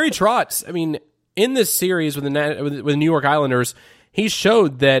 Well, Barry Trotz, I mean, in this series with the New York Islanders, he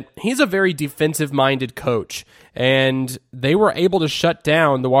showed that he's a very defensive-minded coach, and they were able to shut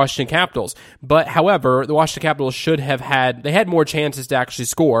down the Washington Capitals. But, however, the Washington Capitals had more chances to actually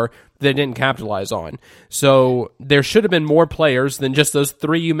score they didn't capitalize on. So there should have been more players than just those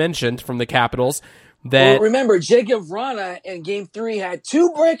 3 you mentioned from the Capitals. Well, remember, Jacob Vrana in Game 3 had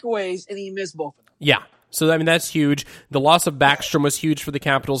 2 breakaways, and he missed both of them. Yeah. So, I mean, that's huge. The loss of Backstrom was huge for the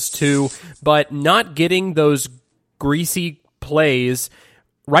Capitals, too. But not getting those greasy plays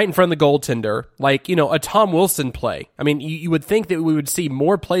right in front of the goaltender, like, a Tom Wilson play. I mean, you would think that we would see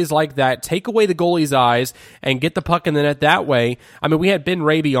more plays like that, take away the goalie's eyes, and get the puck in the net that way. I mean, we had Ben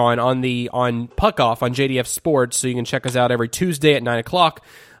Raby on Puck Off on JDF Sports, so you can check us out every Tuesday at 9 o'clock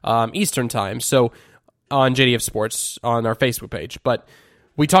Eastern Time. So, on JDF Sports on our Facebook page. But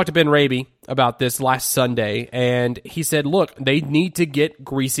we talked to Ben Raby about this last Sunday, and he said, look, they need to get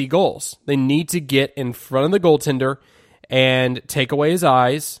greasy goals. They need to get in front of the goaltender and take away his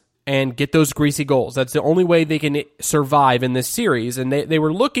eyes and get those greasy goals. That's the only way they can survive in this series. And they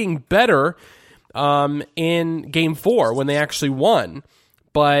were looking better in Game 4 when they actually won,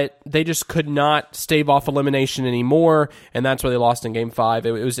 but they just could not stave off elimination anymore, and that's why they lost in Game 5.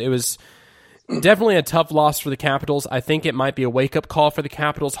 It was definitely a tough loss for the Capitals. I think it might be a wake-up call for the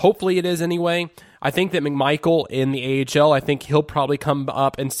Capitals. Hopefully it is anyway. I think that McMichael in the AHL, I think he'll probably come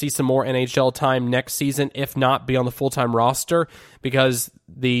up and see some more NHL time next season, if not be on the full-time roster, because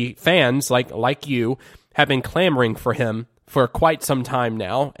the fans, like you, have been clamoring for him for quite some time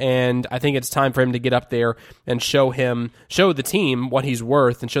now, and I think it's time for him to get up there and show the team what he's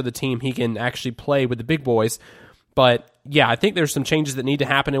worth and show the team he can actually play with the big boys. But yeah, I think there's some changes that need to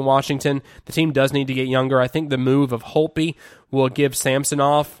happen in Washington. The team does need to get younger. I think the move of Holtby will give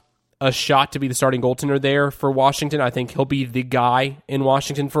Samsonov a shot to be the starting goaltender there for Washington. I think he'll be the guy in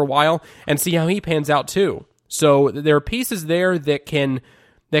Washington for a while and see how he pans out too. So there are pieces there that can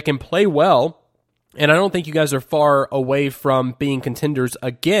play well, and I don't think you guys are far away from being contenders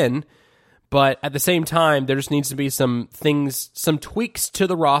again. But at the same time, there just needs to be some tweaks to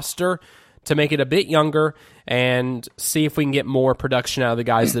the roster to make it a bit younger and see if we can get more production out of the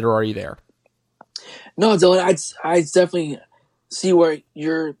guys that are already there. No, Dylan, I definitely see where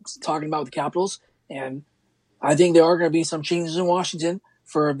you're talking about with the Capitals, and I think there are going to be some changes in Washington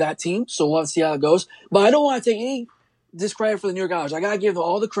for that team, so we'll have to see how it goes. But I don't want to take any discredit for the New York Islanders. I got to give them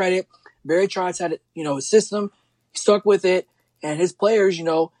all the credit. Barry Trotz had, his system, he stuck with it, and his players,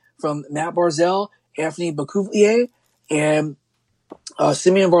 from Matt Barzal, Anthony Beauvillier, and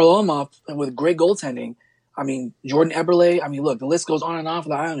Semyon Varlamov with great goaltending. I mean, Jordan Eberle. I mean, look, the list goes on and on for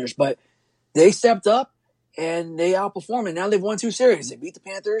the Islanders, but they stepped up and they outperformed. And now they've won 2 series. They beat the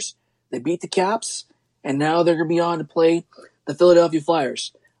Panthers, they beat the Caps, and now they're going to be on to play the Philadelphia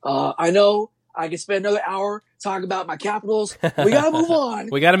Flyers. I know I could spend another hour talking about my Capitals. We got to move on.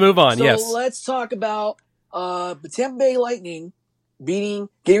 We got to move on, yes. So let's talk about the Tampa Bay Lightning getting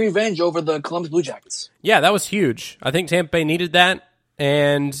revenge over the Columbus Blue Jackets. Yeah, that was huge. I think Tampa Bay needed that.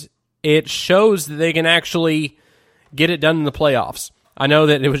 and it shows that they can actually get it done in the playoffs. I know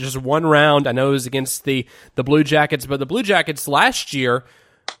that it was just one round. I know it was against the Blue Jackets, but the Blue Jackets last year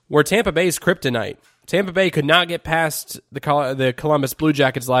were Tampa Bay's kryptonite. Tampa Bay could not get past the Columbus Blue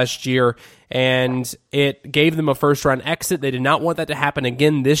Jackets last year, and it gave them a first-round exit. They did not want that to happen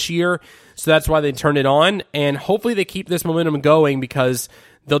again this year, so that's why they turned it on, and hopefully they keep this momentum going because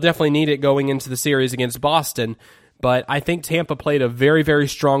they'll definitely need it going into the series against Boston. But I think Tampa played a very, very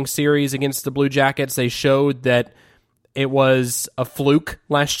strong series against the Blue Jackets. They showed that it was a fluke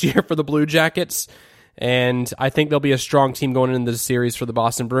last year for the Blue Jackets, and I think they'll be a strong team going into the series for the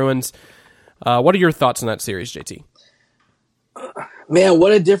Boston Bruins. What are your thoughts on that series, JT? Man,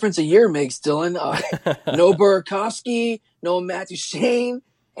 what a difference a year makes, Dylan. No Burakovsky, no Matthew Shane,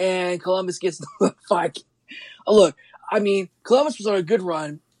 and Columbus gets the 5. Look, I mean, Columbus was on a good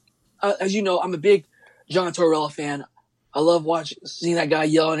run. As you know, I'm a big John Tortorella fan. I love seeing that guy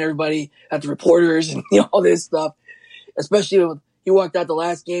yelling at everybody, at the reporters, and all this stuff. Especially when he walked out the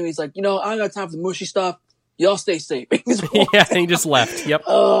last game, he's like, I don't got time for the mushy stuff. Y'all stay safe. Yeah, and he just left. Yep.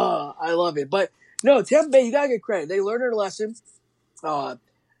 I love it. But no, Tampa Bay, you gotta get credit. They learned their lesson after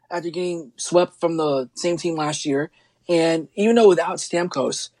getting swept from the same team last year. And even though without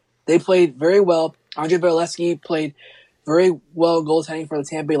Stamkos, they played very well. Andre Vasilevsky played very well goaltending for the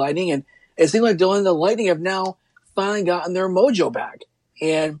Tampa Bay Lightning. And it seems like Dylan, the Lightning have now finally gotten their mojo back.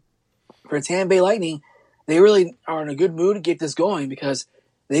 And for Tampa Bay Lightning, they really are in a good mood to get this going because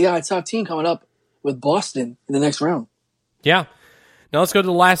they got a tough team coming up with Boston in the next round. Yeah. Now let's go to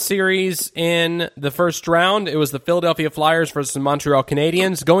the last series in the first round. It was the Philadelphia Flyers versus the Montreal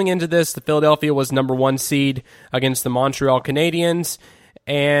Canadiens. Going into this, the Philadelphia was number 1 seed against the Montreal Canadiens,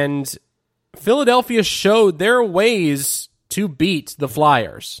 and Philadelphia showed their ways to beat the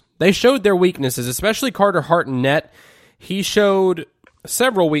Flyers. They showed their weaknesses, especially Carter Hart in net. He showed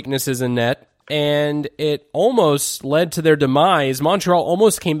several weaknesses in net, and it almost led to their demise. Montreal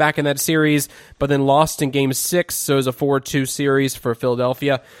almost came back in that series, but then lost in Game 6, so it was a 4-2 series for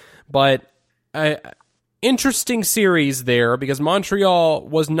Philadelphia. But interesting series there, because Montreal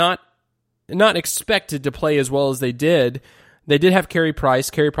was not expected to play as well as they did. They did have Carey Price.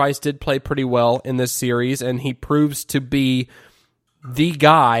 Carey Price did play pretty well in this series, and he proves to be the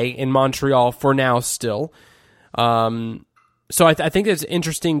guy in Montreal for now still. So I think it's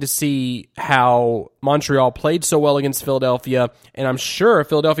interesting to see how Montreal played so well against Philadelphia, and I'm sure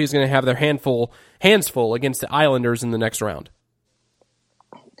Philadelphia is going to have their hands full against the Islanders in the next round.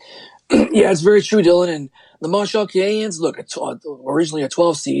 Yeah, it's very true, Dylan. And the Montreal Canadiens, look, originally a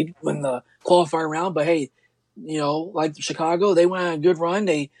 12 seed in the qualifying round, but hey, like Chicago, they went on a good run.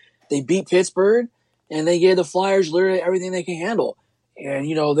 They beat Pittsburgh, and they gave the Flyers literally everything they can handle. And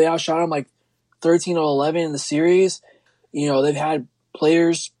they outshot them like 13-11 in the series. They've had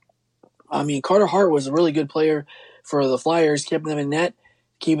players. I mean, Carter Hart was a really good player for the Flyers, keeping them in net,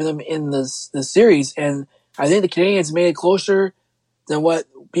 keeping them in the series. And I think the Canadiens made it closer than what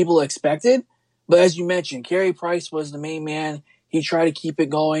people expected. But as you mentioned, Carey Price was the main man. He tried to keep it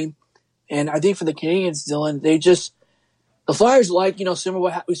going. And I think for the Canadiens, Dylan, the Flyers similar to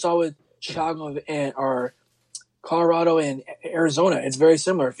what we saw with Chicago or Colorado and Arizona. It's very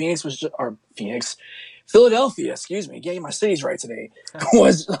similar. Philadelphia, getting my cities right today,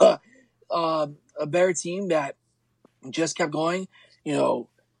 was a better team that just kept going,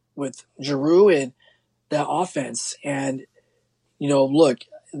 with Giroux and that offense. And, look,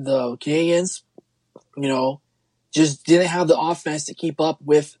 the Canadiens, just didn't have the offense to keep up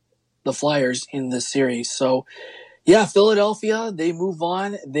with the Flyers in this series. So, yeah, Philadelphia, they move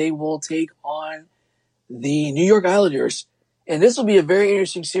on. They will take on the New York Islanders. And this will be a very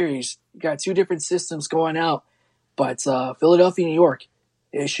interesting series. You got 2 different systems going out, but Philadelphia, New York,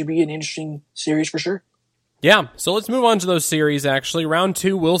 it should be an interesting series for sure. Yeah, so let's move on to those series, actually. Round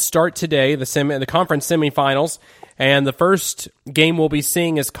 2 will start today, the conference semifinals, and the first game we'll be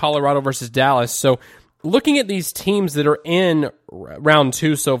seeing is Colorado versus Dallas. So looking at these teams that are in round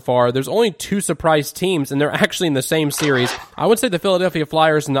 2 so far, there's only 2 surprise teams, and they're actually in the same series. I would say the Philadelphia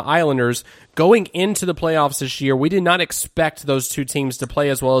Flyers and the Islanders, going into the playoffs this year, we did not expect those 2 teams to play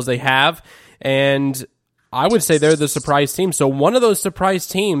as well as they have, and I would say they're the surprise team. So one of those surprise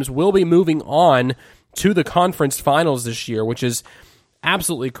teams will be moving on to the conference finals this year, which is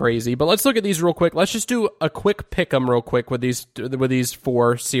absolutely crazy. But let's look at these real quick. Let's just do a quick pick 'em real quick with these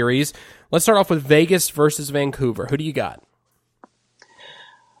 4 series. Let's start off with Vegas versus Vancouver. Who do you got?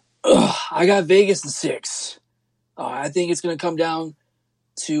 I got Vegas in 6. I think it's going to come down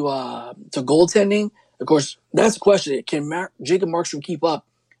to goaltending. Of course, that's the question. Can Jacob Markstrom keep up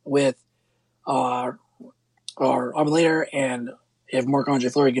with Armin Lehner and if Marc-Andre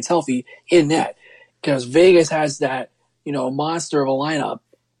Fleury gets healthy in net, because Vegas has that, monster of a lineup.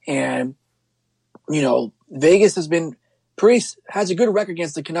 And, Vegas has a good record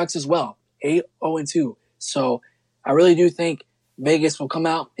against the Canucks as well, 8-0-2. So I really do think Vegas will come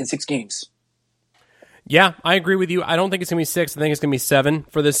out in 6 games. Yeah, I agree with you. I don't think it's going to be 6. I think it's going to be 7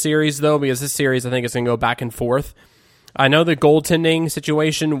 for this series, though, because this series I think is going to go back and forth. I know the goaltending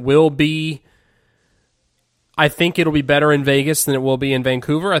situation will be, I think it'll be better in Vegas than it will be in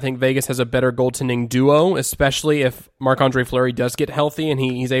Vancouver. I think Vegas has a better goaltending duo, especially if Marc-Andre Fleury does get healthy and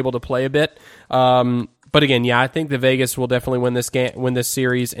he's able to play a bit. But again, I think the Vegas will definitely win this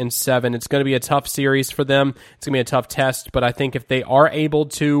series in 7. It's going to be a tough series for them. It's going to be a tough test, but I think if they are able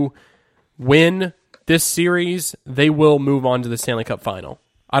to win this series, they will move on to the Stanley Cup Final.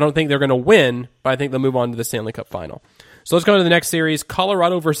 I don't think they're going to win, but I think they'll move on to the Stanley Cup Final. So let's go to the next series,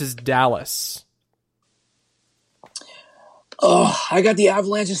 Colorado versus Dallas. Oh, I got the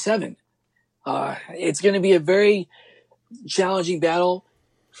Avalanche in 7. It's going to be a very challenging battle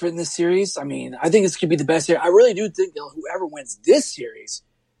for this series. I mean, I think this could be the best series. I really do think whoever wins this series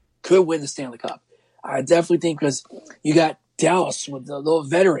could win the Stanley Cup. I definitely think because you got Dallas with the little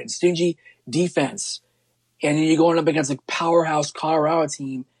veterans, stingy defense, and then you're going up against a powerhouse Colorado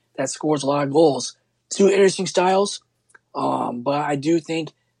team that scores a lot of goals. 2 interesting styles, but I do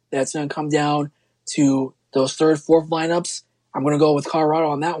think that's going to come down to those 3rd, 4th lineups. I'm going to go with Colorado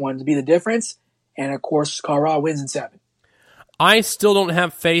on that one to be the difference, and of course, Colorado wins in 7. I still don't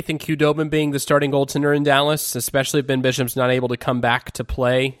have faith in Khudobin being the starting goaltender in Dallas, especially if Ben Bishop's not able to come back to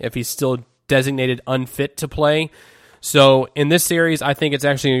play, if he's still designated unfit to play. So in this series, I think it's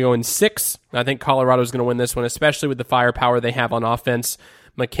actually going to go in 6. I think Colorado's going to win this one, especially with the firepower they have on offense.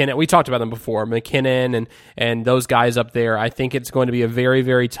 McKinnon, we talked about them before, McKinnon and those guys up there. I think it's going to be a very,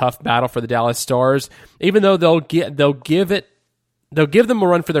 very tough battle for the Dallas Stars. Even though they'll give them a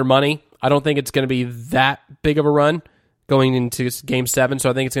run for their money, I don't think it's going to be that big of a run going into Game 7. So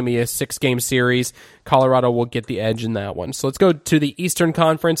I think it's going to be a 6-game series. Colorado will get the edge in that one. So let's go to the Eastern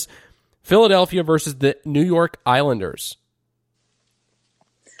Conference. Philadelphia versus the New York Islanders.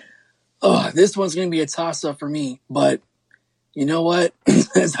 Oh, this one's going to be a toss-up for me. But you know what?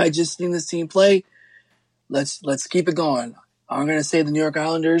 As I just seen this team play, let's keep it going. I'm going to say the New York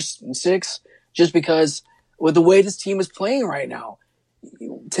Islanders in 6, just because with the way this team is playing right now,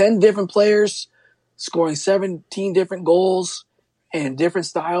 10 different players scoring 17 different goals and different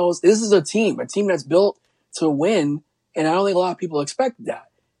styles. This is a team that's built to win, and I don't think a lot of people expected that.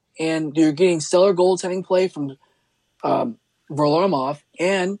 And you're getting stellar goaltending play from Varlamov,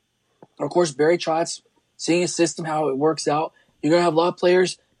 and of course Barry Trotz, seeing his system, how it works out. You're going to have a lot of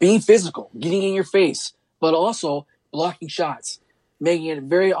players being physical, getting in your face, but also blocking shots, making it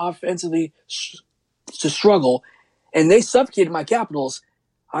very offensively to struggle. And they suffocated my Capitals.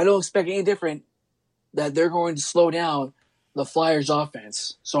 I don't expect any different, that they're going to slow down the Flyers'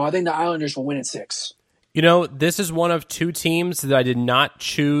 offense. So I think the Islanders will win in 6. This is one of 2 teams that I did not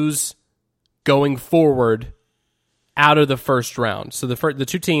choose going forward out of the first round. So the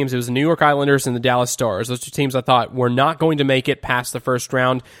 2 teams, it was the New York Islanders and the Dallas Stars. Those 2 teams I thought were not going to make it past the first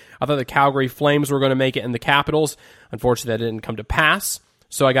round. I thought the Calgary Flames were going to make it and the Capitals. Unfortunately, that didn't come to pass.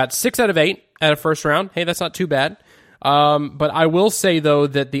 So I got 6 out of 8 at a first round. Hey, that's not too bad. But I will say, though,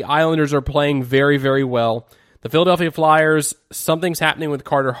 that the Islanders are playing very, very well. The Philadelphia Flyers, something's happening with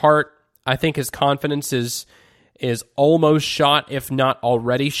Carter Hart. I think his confidence is almost shot, if not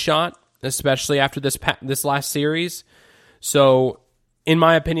already shot, especially after this last series. So, in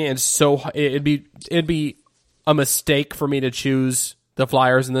my opinion, it'd be a mistake for me to choose the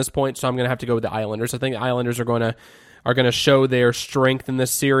Flyers in this point. So I'm going to have to go with the Islanders. I think the Islanders are going to show their strength in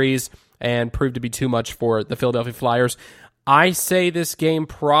this series and prove to be too much for the Philadelphia Flyers. I say this game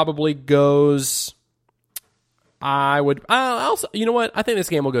probably goes. You know what? I think this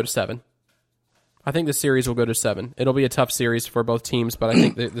game will go to 7. I think this series will go to 7. It'll be a tough series for both teams, but I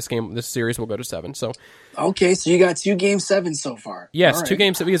think this series will go to 7. So, okay, so you got 2 Game 7 so far. Yes, right. 2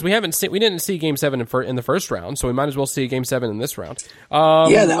 games because we didn't see Game 7 in the first round, so we might as well see Game 7 in this round.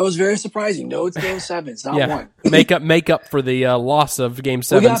 Yeah, that was very surprising. No, it's Game 7, it's not 1. make up for the loss of Game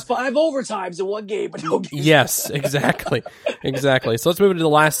 7. We got 5 overtimes in one game, but no Game Yes, 7. exactly. So let's move into the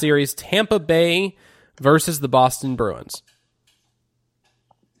last series: Tampa Bay versus the Boston Bruins.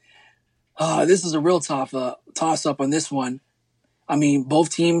 This is a real toss-up on this one. I mean,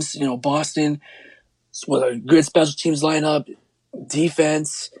 both teams, Boston with a good special teams lineup,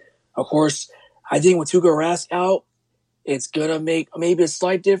 defense. Of course, I think with Tuukka Rask out, it's going to make maybe a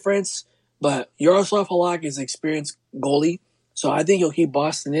slight difference. But Yaroslav Halak is an experienced goalie, so I think he'll keep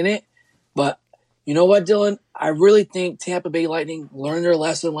Boston in it. But You know what, Dylan? I really think Tampa Bay Lightning learned their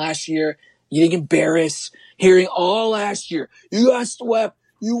lesson last year. Getting embarrassed, hearing all last year, you got swept,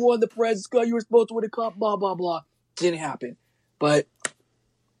 you won the President's Cup, you were supposed to win the cup, blah, blah, blah. Didn't happen. But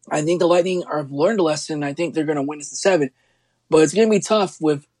I think the Lightning have learned a lesson. I think they're going to win this in 7. But it's going to be tough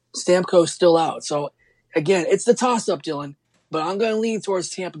with Stamkos still out. So, again, it's the toss-up, Dylan. But I'm going to lean towards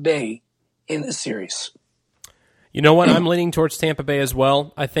Tampa Bay in this series. You know what? I'm leaning towards Tampa Bay as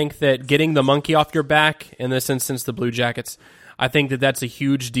well. I think that getting the monkey off your back, in this instance, the Blue Jackets, I think that that's a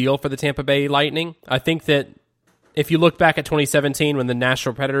huge deal for the Tampa Bay Lightning. I think that if you look back at 2017 when the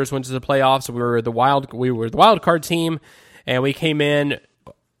Nashville Predators went to the playoffs, we were the wild card team, and we came in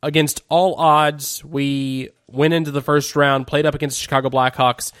against all odds. We went into the first round, played up against the Chicago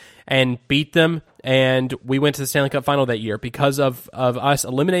Blackhawks, and beat them, and we went to the Stanley Cup Final that year because of us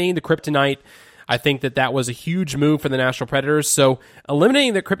eliminating the Kryptonite. I think that was a huge move for the Nashville Predators. So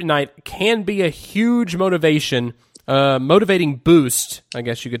eliminating the Kryptonite can be a huge motivating boost, I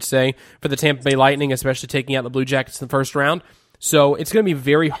guess you could say, for the Tampa Bay Lightning, especially taking out the Blue Jackets in the first round. So it's going to be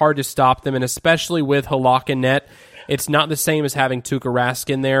very hard to stop them, and especially with Halak in net, it's not the same as having Tuukka Rask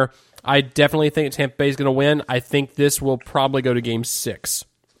in there. I definitely think Tampa Bay is going to win. I think this will probably go to Game 6.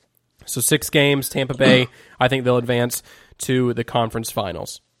 So 6 games, Tampa Bay, I think they'll advance to the conference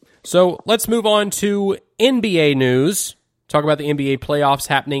finals. So let's move on to NBA news. Talk about the NBA playoffs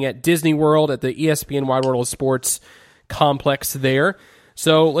happening at Disney World at the ESPN Wide World of Sports complex there.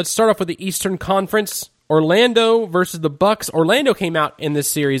 So let's start off with the Eastern Conference. Orlando versus the Bucks. Orlando came out in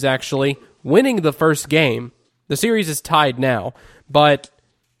this series, actually, winning the first game. The series is tied now. But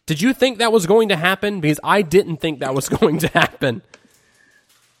did you think that was going to happen? Because I didn't think that was going to happen.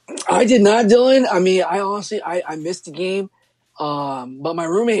 I did not, Dylan. I mean, I honestly missed the game. But my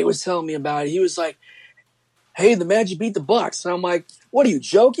roommate was telling me about it. He was like, hey, the Magic beat the Bucks. And I'm like, what, are you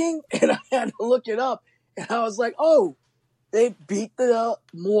joking? And I had to look it up. And I was like, oh, they beat the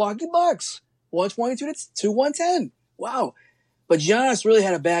Milwaukee Bucks 122 to 110. Wow. But Giannis really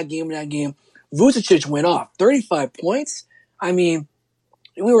had a bad game in that game. Vucevic went off 35 points. I mean,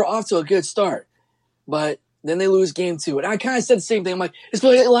 we were off to a good start. But then they lose game 2. And I kind of said the same thing. I'm like, it's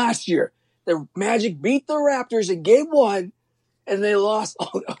like last year. The Magic beat the Raptors in game 1. And they lost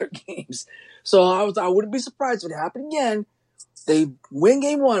all the other games. So I wouldn't be surprised if it happened again. They win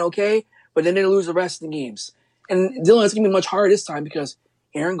game 1, okay? But then they lose the rest of the games. And Dylan, it's going to be much harder this time because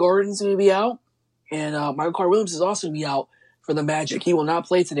Aaron Gordon's going to be out. And Michael Carter-Williams is also going to be out for the Magic. He will not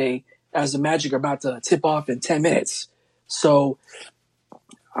play today as the Magic are about to tip off in 10 minutes. So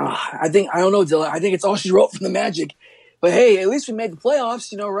I don't know, Dylan. I think it's all she wrote from the Magic. But hey, at least we made the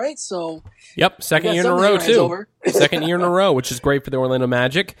playoffs, right? So yep, second year in a row too. Second year in a row, which is great for the Orlando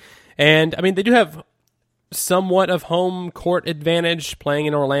Magic. And I mean, they do have somewhat of home court advantage playing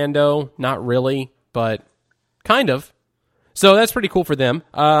in Orlando. Not really, but kind of. So that's pretty cool for them.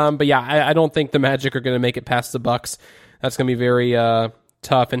 But yeah, I don't think the Magic are going to make it past the Bucks. That's going to be very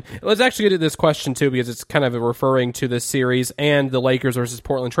tough. And let's actually get to this question too, because it's kind of referring to this series and the Lakers versus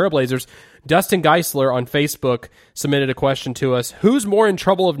Portland Trailblazers. Dustin Geisler on Facebook submitted a question to us. Who's more in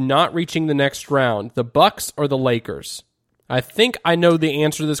trouble of not reaching the next round, the Bucks or the Lakers? I think I know the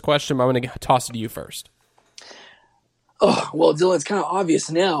answer to this question, but I'm going to toss it to you first. Oh, well, Dylan, it's kind of obvious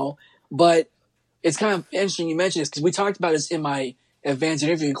now, but it's kind of interesting you mentioned this because we talked about this in my advanced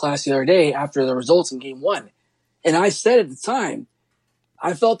interviewing class the other day after the results in game 1. And I said at the time,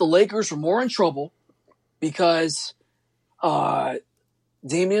 I felt the Lakers were more in trouble because Damian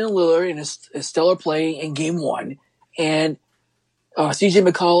Lillard in a stellar play in game 1 and CJ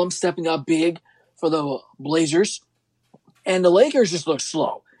McCollum stepping up big for the Blazers. And the Lakers just looked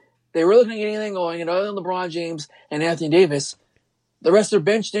slow. They really couldn't get anything going. And other than LeBron James and Anthony Davis, the rest of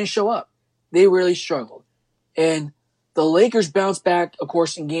their bench didn't show up. They really struggled. And the Lakers bounced back, of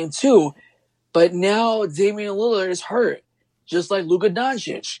course, in game 2. But now Damian Lillard is hurt. Just like Luka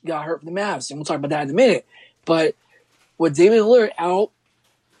Doncic got hurt for the Mavs. And we'll talk about that in a minute. But with Damian Lillard out,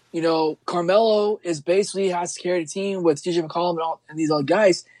 Carmelo is basically has to carry the team with CJ McCollum and these other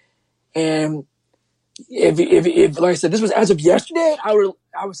guys. And if like I said, this was as of yesterday,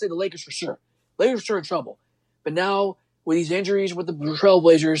 I would say the Lakers for sure. Lakers for sure in trouble. But now with these injuries with the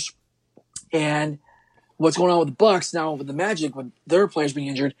Trailblazers and what's going on with the Bucks now with the Magic with their players being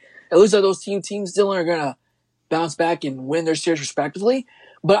injured, it looks like those teams still are gonna bounce back and win their series respectively.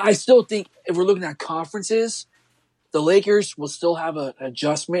 But I still think if we're looking at conferences, the Lakers will still have an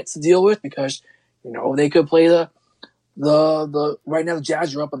adjustment to deal with because, they could play the right now the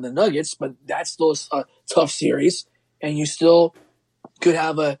Jazz are up on the Nuggets, but that's still a tough series. And you still could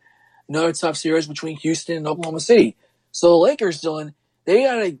have another tough series between Houston and Oklahoma City. So the Lakers, Dylan, they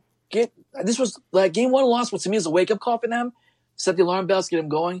got to get this was like game 1 loss, what to me is a wake up call for them. Set the alarm bells, get them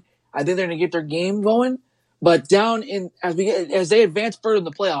going. I think they're going to get their game going. But down in as they advance further in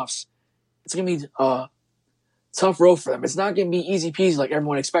the playoffs, it's going to be a tough road for them. It's not going to be easy peasy like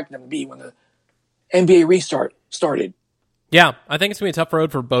everyone expected them to be when the NBA restart started. Yeah, I think it's going to be a tough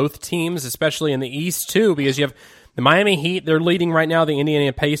road for both teams, especially in the East too, because you have the Miami Heat, they're leading right now, the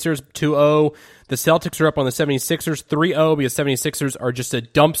Indiana Pacers 2-0. The Celtics are up on the 76ers 3-0 because 76ers are just a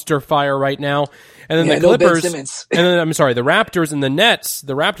dumpster fire right now. And then the Clippers, and then the Raptors and the Nets,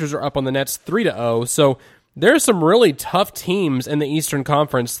 the Raptors are up on the Nets 3-0. So there's some really tough teams in the Eastern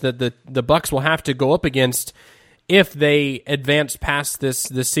Conference that the Bucks will have to go up against if they advance past this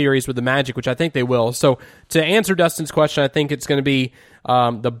series with the Magic, which I think they will. So to answer Dustin's question, I think it's going to be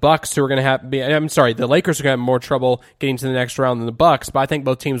the Bucks who are going to have. The Lakers are going to have more trouble getting to the next round than the Bucks, but I think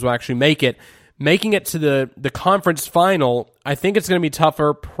both teams will actually make it. Making it to the conference final, I think it's going to be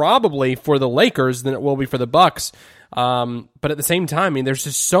tougher probably for the Lakers than it will be for the Bucks. But at the same time, I mean, there's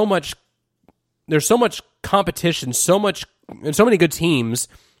just so much competition, so many good teams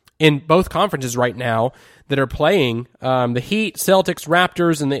in both conferences right now that are playing. The Heat, Celtics,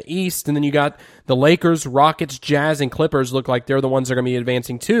 Raptors in the East, and then you got the Lakers, Rockets, Jazz, and Clippers look like they're the ones that are going to be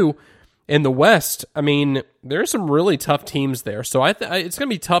advancing too. In the West, I mean, there's some really tough teams there. So it's going to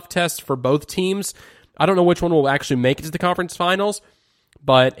be a tough test for both teams. I don't know which one will actually make it to the conference finals,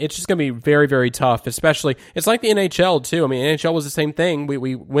 but it's just going to be very, very tough, especially. It's like the NHL, too. I mean, NHL was the same thing.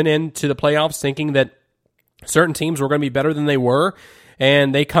 We went into the playoffs thinking that certain teams were going to be better than they were,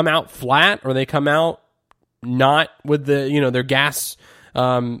 and they come out flat or they come out not with their gas,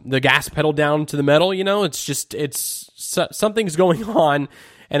 the gas pedal down to the metal. Something's going on.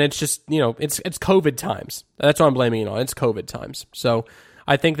 And it's just, it's COVID times. That's what I'm blaming it on. It's COVID times. So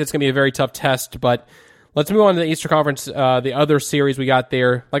I think that's going to be a very tough test. But let's move on to the Eastern Conference, the other series we got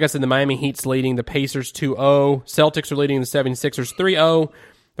there. Like I said, the Miami Heat's leading the Pacers 2-0. Celtics are leading the 76ers 3-0.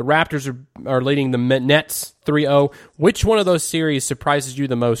 The Raptors are leading the Nets 3-0. Which one of those series surprises you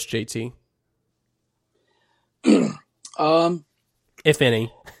the most, JT? If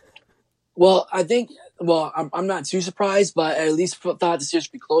any. Well, I think... Well, I'm not too surprised, but I at least thought the series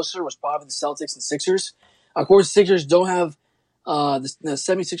would be closer. Was probably the Celtics and Sixers. Of course, Sixers don't have the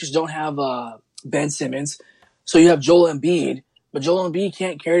 76ers don't have Ben Simmons, so you have Joel Embiid. But Joel Embiid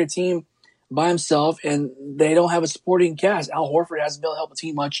can't carry the team by himself, and they don't have a supporting cast. Al Horford hasn't been able to help the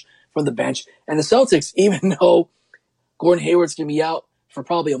team much from the bench. And the Celtics, even though Gordon Hayward's going to be out for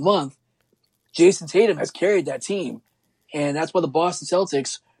probably a month, Jason Tatum has carried that team, and that's why the Boston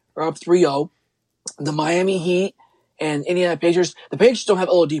Celtics are up 3-0. The Miami Heat and Indiana Pacers. The Pacers don't have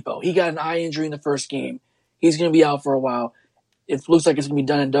Oladipo. He got an eye injury in the first game. He's going to be out for a while. It looks like it's going to be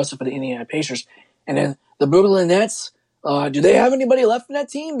done and dusted for the Indiana Pacers. And then the Brooklyn Nets. Do they have anybody left in that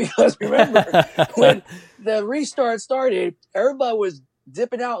team? Because remember, when the restart started, everybody was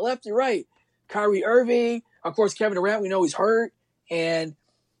dipping out left and right. Kyrie Irving, of course, Kevin Durant, we know he's hurt. And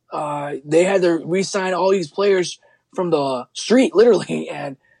they had to re-sign all these players from the street, literally.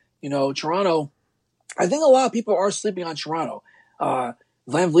 And, Toronto... I think a lot of people are sleeping on Toronto.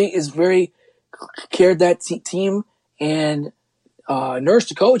 VanVleet is very carried that team and Nurse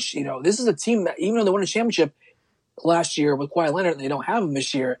to coach. This is a team that, even though they won a championship last year with Kawhi Leonard, and they don't have him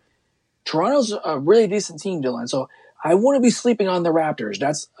this year, Toronto's a really decent team, Dylan. So I wouldn't be sleeping on the Raptors.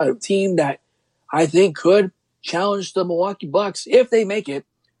 That's a team that I think could challenge the Milwaukee Bucks if they make it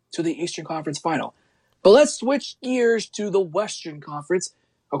to the Eastern Conference Final. But let's switch gears to the Western Conference.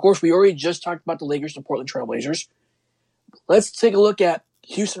 Of course, we already just talked about the Lakers and Portland Trail Blazers. Let's take a look at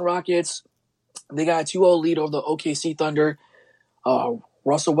Houston Rockets. They got a 2-0 lead over the OKC Thunder.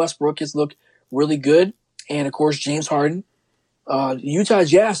 Russell Westbrook has looked really good. And, of course, James Harden. Utah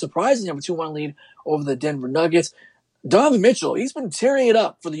Jazz surprisingly have a 2-1 lead over the Denver Nuggets. Donovan Mitchell, he's been tearing it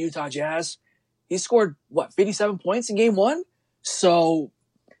up for the Utah Jazz. He scored, 57 points in Game 1? So,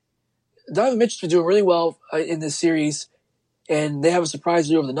 Donovan Mitchell's been doing really well in this series. And they have a surprise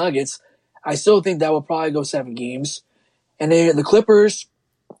lead over the Nuggets. I still think that will probably go 7 games. And then the Clippers,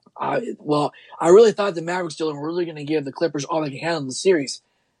 I really thought the Mavericks deal were really going to give the Clippers all they can handle in the series.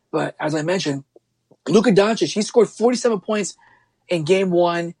 But as I mentioned, Luka Doncic, he scored 47 points in Game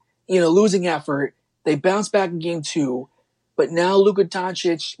 1, losing effort. They bounced back in Game 2. But now Luka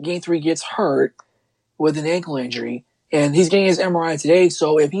Doncic, Game 3, gets hurt with an ankle injury. And he's getting his MRI today.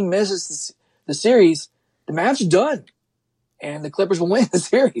 So if he misses the series, the Mavs are done. And the Clippers will win the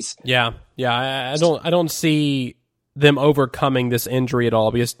series. Yeah. I don't see them overcoming this injury at all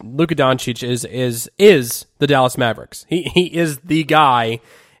because Luka Doncic is the Dallas Mavericks. He is the guy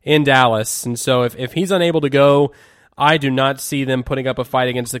in Dallas, and so if he's unable to go, I do not see them putting up a fight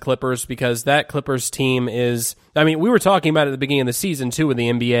against the Clippers because that Clippers team is, I mean, we were talking about it at the beginning of the season too with the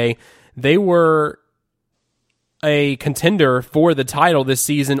NBA. They were a contender for the title this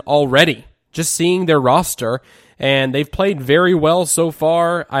season already, just seeing their roster, and they've played very well so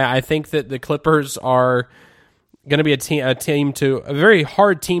far. I think that the Clippers are going to be a very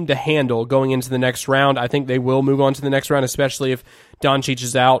hard team to handle going into the next round. I think they will move on to the next round, especially if Doncic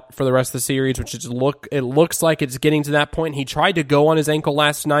is out for the rest of the series, which it looks like it's getting to that point. He tried to go on his ankle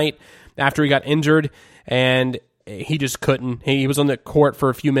last night after he got injured, and he just couldn't. He was on the court for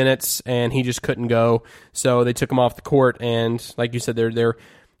a few minutes, and he just couldn't go. So they took him off the court, and like you said, they're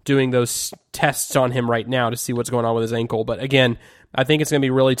doing those tests on him right now to see what's going on with his ankle. But again, I think it's going to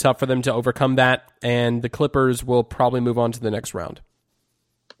be really tough for them to overcome that, and the Clippers will probably move on to the next round.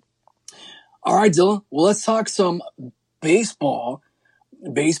 All right, Dylan. Well, let's talk some baseball.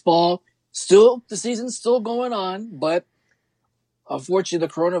 Baseball, still, the season's still going on, but unfortunately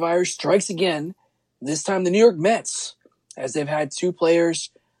the coronavirus strikes again. This time the New York Mets, as they've had two Mets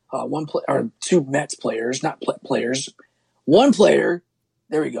players, not players, one player,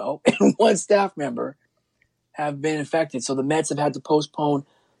 there we go, and one staff member have been infected. So the Mets have had to postpone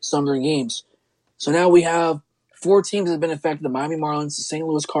some of their games. So now we have 4 teams that have been affected: the Miami Marlins, the St.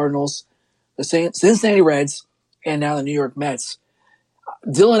 Louis Cardinals, the Cincinnati Reds, and now the New York Mets.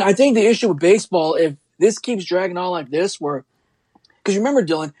 Dylan, I think the issue with baseball, if this keeps dragging on like this, because remember,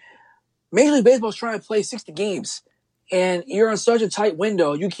 Dylan, Major League Baseball is trying to play 60 games, and you're on such a tight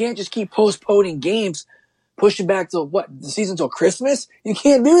window, you can't just keep postponing games, pushing back to the season till Christmas? You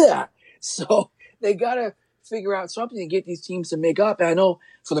can't do that. So they got to figure out something to get these teams to make up. And I know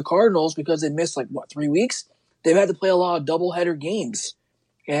for the Cardinals, because they missed 3 weeks, they've had to play a lot of doubleheader games.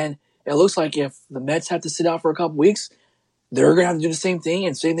 And it looks like if the Mets have to sit out for a couple weeks, they're going to have to do the same thing,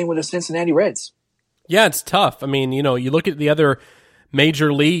 and same thing with the Cincinnati Reds. Yeah, it's tough. I mean, you look at the other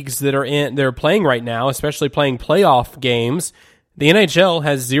major leagues they're playing right now, especially playing playoff games. The NHL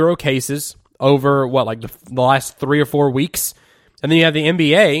has 0 cases over the last 3 or 4 weeks. And then you have the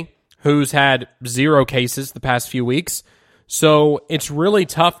NBA, who's had 0 cases the past few weeks. So it's really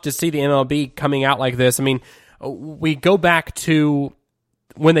tough to see the MLB coming out like this. I mean, we go back to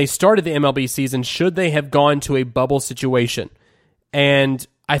when they started the MLB season, should they have gone to a bubble situation? And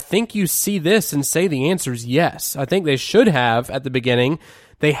I think you see this and say the answer is yes. I think they should have at the beginning.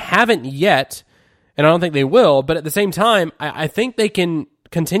 They haven't yet, and I don't think they will, but at the same time, I think they can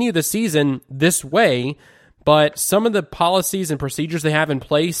continue the season this way, but some of the policies and procedures they have in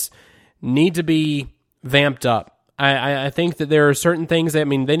place need to be vamped up. I think that there are certain things that,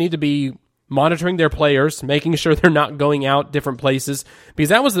 they need to be monitoring their players, making sure they're not going out different places, because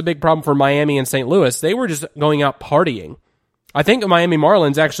that was the big problem for Miami and St. Louis. They were just going out partying. I think the Miami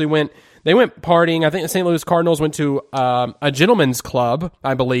Marlins actually went partying. I think the St. Louis Cardinals went to a gentleman's club,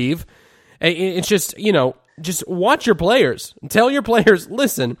 I believe. It's just, just watch your players. Tell your players,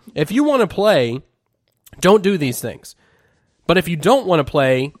 listen, if you want to play, don't do these things. But if you don't want to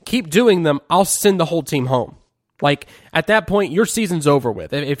play, keep doing them. I'll send the whole team home. At that point, your season's over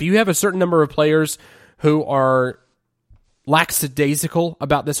with. If you have a certain number of players who are lackadaisical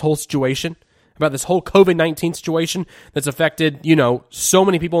about this whole situation, about this whole COVID-19 situation that's affected, so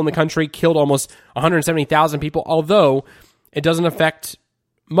many people in the country, killed almost 170,000 people, although it doesn't affect,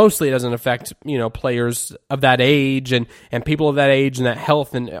 players of that age and people of that age and that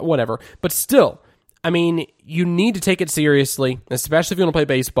health and whatever. But still, you need to take it seriously, especially if you want to play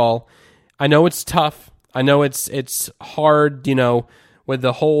baseball. I know it's tough. I know it's hard, with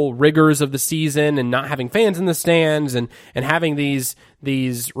the whole rigors of the season and not having fans in the stands and having these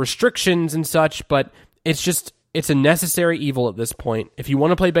restrictions and such, but it's a necessary evil at this point. If you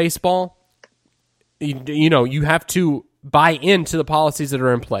want to play baseball, you have to buy into the policies that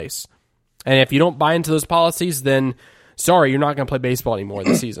are in place. And if you don't buy into those policies, then sorry, you're not going to play baseball anymore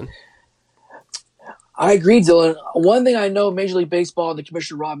this season. I agree, Dylan. One thing I know Major League Baseball, the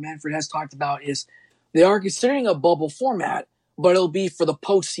Commissioner Rob Manfred has talked about is they are considering a bubble format, but it'll be for the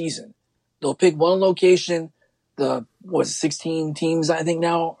postseason. They'll pick one location. 16 teams I think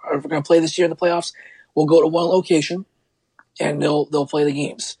now are going to play this year in the playoffs. Will go to one location, and they'll play the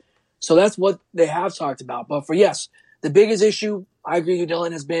games. So that's what they have talked about. But the biggest issue, I agree with you,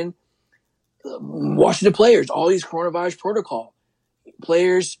 Dylan, has been watching the players. All these coronavirus protocol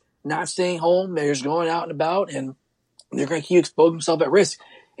players not staying home, they're just going out and about, and they're going to keep exposing themselves at risk.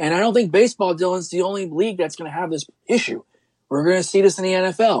 And I don't think baseball, Dylan, is the only league that's going to have this issue. We're going to see this in the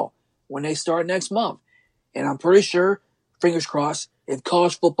NFL when they start next month. And I'm pretty sure, fingers crossed, if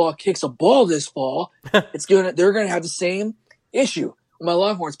college football kicks a ball this fall, they're going to have the same issue My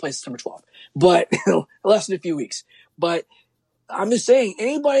Longhorns play September 12th, but less than a few weeks. But I'm just saying,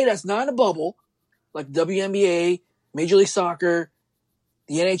 anybody that's not in a bubble, like WNBA, Major League Soccer,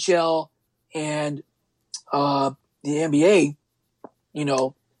 the NHL, and the NBA,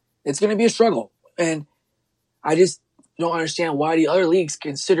 it's going to be a struggle. And I just don't understand why the other leagues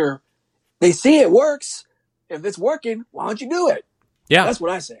consider, they see it works. If it's working, why don't you do it? Yeah. That's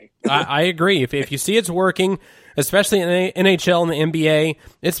what I say. I agree. If you see it's working, especially in the NHL and the NBA,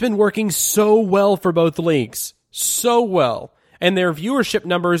 it's been working so well for both leagues. So well. And their viewership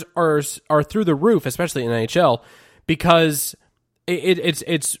numbers are through the roof, especially in NHL, because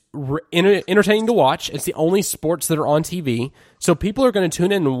it's entertaining to watch. It's the only sports that are on TV. So people are going to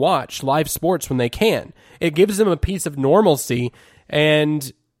tune in and watch live sports when they can. It gives them a piece of normalcy.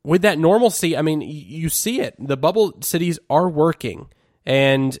 And with that normalcy, I mean, you see it. The bubble cities are working.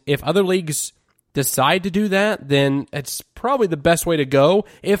 And if other leagues decide to do that, then it's probably the best way to go.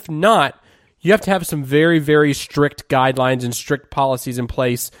 If not, you have to have some very, very strict guidelines and strict policies in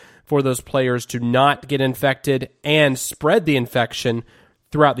place for those players to not get infected and spread the infection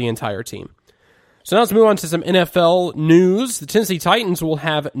throughout the entire team. So now let's move on to some NFL news. The Tennessee Titans will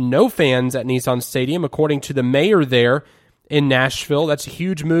have no fans at Nissan Stadium, according to the mayor there in Nashville. That's a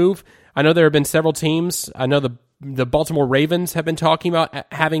huge move. I know there have been several teams. I know the Baltimore Ravens have been talking about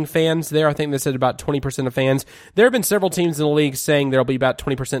having fans there. I think they said about 20% of fans. There have been several teams in the league saying there'll be about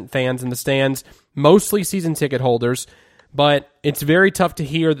 20% fans in the stands, mostly season ticket holders. But it's very tough to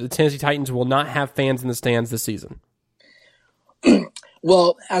hear that the Tennessee Titans will not have fans in the stands this season.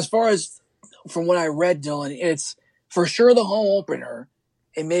 Well, as far as from what I read, Dylan, it's for sure the home opener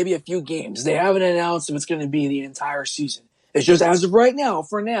and maybe a few games. They haven't announced if it's going to be the entire season. It's just as of right now,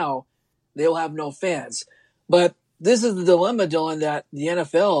 for now, they'll have no fans. But this is the dilemma, Dylan, that the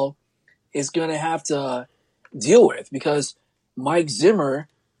NFL is going to have to deal with because Mike Zimmer,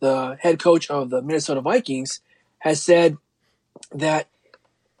 the head coach of the Minnesota Vikings, has said that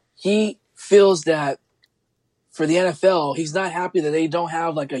he feels that for the NFL, he's not happy that they don't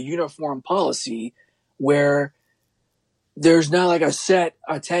have like a uniform policy where there's not like a set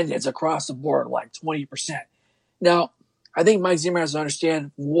attendance across the board, like 20%. Now, I think Mike Zimmer has to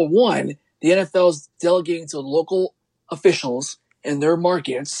understand, well, one, the NFL is delegating to local officials in their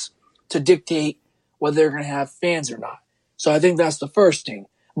markets to dictate whether they're going to have fans or not. So I think that's the first thing.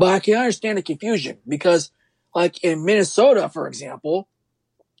 But I can understand the confusion because, like in Minnesota, for example,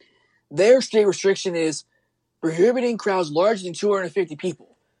 their state restriction is prohibiting crowds larger than 250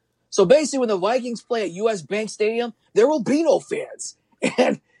 people. So basically, when the Vikings play at US Bank Stadium, there will be no fans.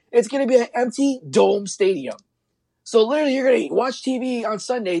 And it's going to be an empty dome stadium. So literally, you're going to watch TV on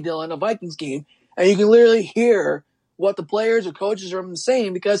Sunday, Dylan, a Vikings game, and you can literally hear what the players or coaches are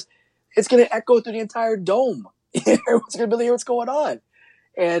saying because it's going to echo through the entire dome. Everyone's going to be hear what's going on.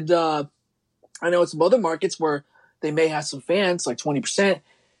 And I know it's some other markets where they may have some fans, like 20%.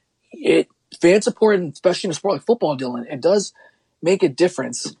 Fan support, especially in a sport like football, Dylan, it does make a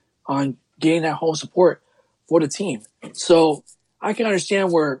difference on getting that home support for the team. So I can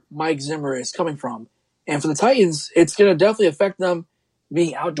understand where Mike Zimmer is coming from. And for the Titans, it's going to definitely affect them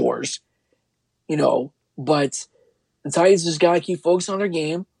being outdoors, but the Titans just got to keep focusing on their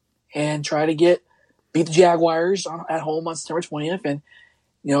game and try to beat the Jaguars at home on September 20th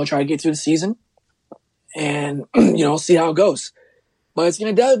and, try to get through the season and, see how it goes. But it's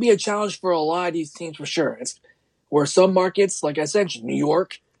going to definitely be a challenge for a lot of these teams for sure. It's where some markets, like I said, New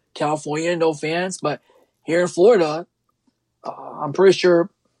York, California, no fans, but here in Florida, I'm pretty sure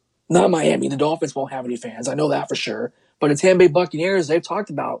not Miami. The Dolphins won't have any fans. I know that for sure. But the Tampa Bay Buccaneers, they've talked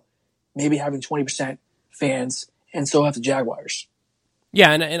about maybe having 20% fans, and so have the Jaguars.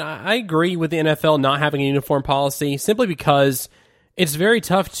 Yeah, and I agree with the NFL not having a uniform policy simply because it's very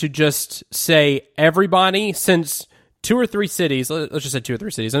tough to just say everybody, since 2 or 3 cities, let's just say 2 or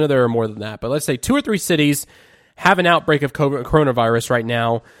 3 cities. I know there are more than that, but let's say 2 or 3 cities have an outbreak of coronavirus right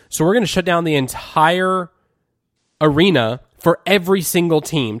now, so we're going to shut down the entire arena for every single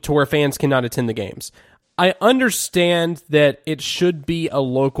team to where fans cannot attend the games. I understand that it should be a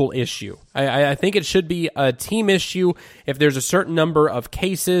local issue. I think it should be a team issue. If there's a certain number of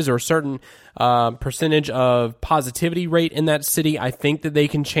cases or a certain percentage of positivity rate in that city, I think that they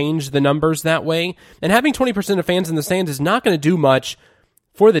can change the numbers that way. And having 20% of fans in the stands is not going to do much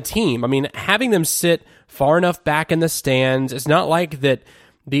for the team. I mean, having them sit far enough back in the stands, it's not like that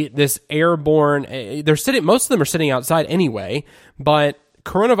this airborne, most of them are sitting outside anyway, but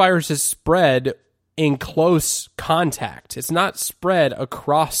coronavirus is spread in close contact. It's not spread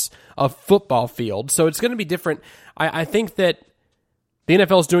across a football field, so it's going to be different. I think that the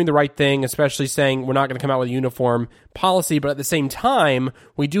NFL is doing the right thing, especially saying we're not going to come out with a uniform policy, but at the same time,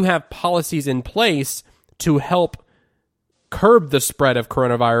 we do have policies in place to help curb the spread of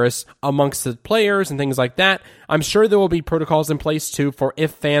coronavirus amongst the players and things like that. I'm sure there will be protocols in place too for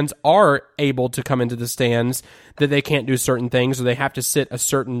if fans are able to come into the stands, that they can't do certain things or they have to sit a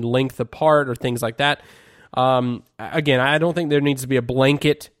certain length apart or things like that. Again, I don't think there needs to be a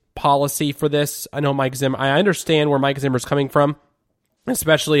blanket policy for this. I know Mike Zimmer, I understand where Mike Zimmer's coming from,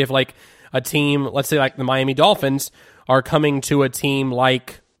 especially if like a team, let's say like the Miami Dolphins are coming to a team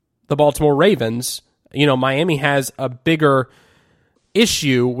like the Baltimore Ravens. You know, Miami has a bigger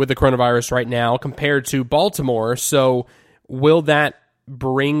issue with the coronavirus right now compared to Baltimore. So will that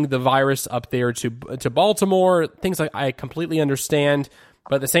bring the virus up there to Baltimore? Things like I completely understand.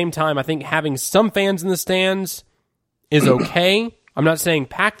 But at the same time, I think having some fans in the stands is okay. I'm not saying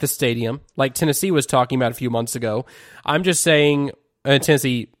pack the stadium like Tennessee was talking about a few months ago. I'm just saying,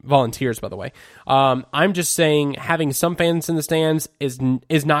 Tennessee Volunteers, by the way. I'm just saying having some fans in the stands is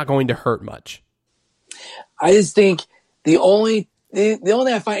not going to hurt much. I just think the only thing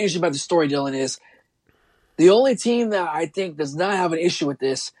I find interesting about the story, Dylan, is the only team that I think does not have an issue with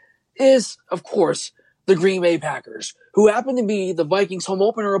this is, of course, the Green Bay Packers, who happen to be the Vikings' home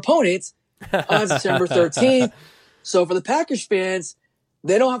opener opponents on September 13th. So for the Packers fans,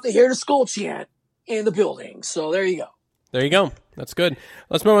 they don't have to hear the Skol chant in the building. So there you go. There you go. That's good.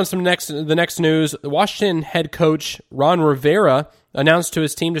 Let's move on to the next news. The Washington head coach, Ron Rivera, announced to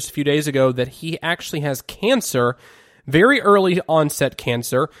his team just a few days ago that he actually has cancer, very early onset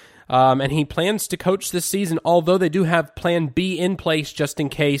cancer, and he plans to coach this season, although they do have plan B in place just in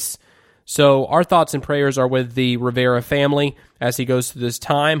case. So our thoughts and prayers are with the Rivera family as he goes through this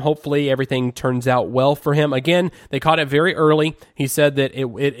time. Hopefully everything turns out well for him. Again, they caught it very early. He said that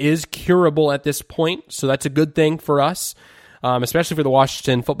it is curable at this point, so that's a good thing for us, especially for the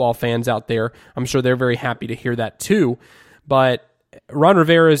Washington football fans out there. I'm sure they're very happy to hear that too. But Ron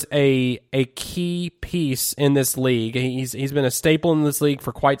Rivera is a key piece in this league. He's been a staple in this league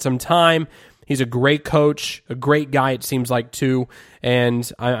for quite some time. He's a great coach, a great guy, it seems like, too.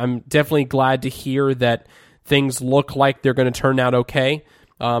 And I'm definitely glad to hear that things look like they're going to turn out okay.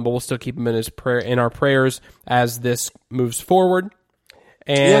 But we'll still keep him in our prayers as this moves forward.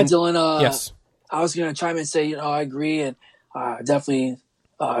 And, yeah, Dylan, yes. I was going to chime in and say, I agree, and definitely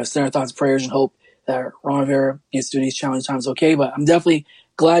send our thoughts, prayers, and hope that Ron Rivera gets through these challenging times okay. But I'm definitely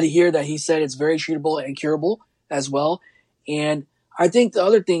glad to hear that he said it's very treatable and curable as well. And I think the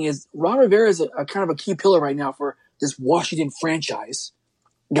other thing is Ron Rivera is a kind of a key pillar right now for this Washington franchise.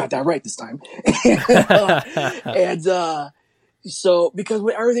 Got that right this time. So because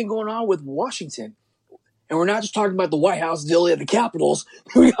with everything going on with Washington, and we're not just talking about the White House, Dilly, and the Capitals.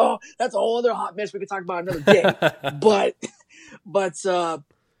 That's a whole other hot mess we could talk about another day. but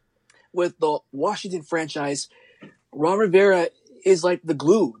with the Washington franchise, Ron Rivera is like the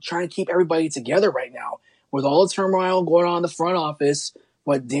glue, trying to keep everybody together right now. With all the turmoil going on in the front office,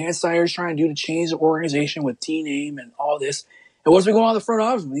 what Dan Snyder is trying to do to change the organization with team name and all this. And what's been going on in the front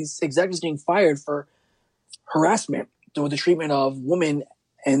office? These executives getting fired for harassment with the treatment of women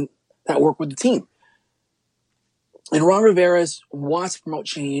and that work with the team. And Ron Rivera wants to promote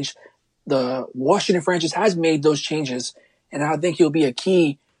change. The Washington franchise has made those changes, and I think he'll be a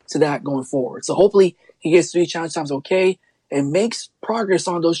key to that going forward. So hopefully he gets through challenge times okay and makes progress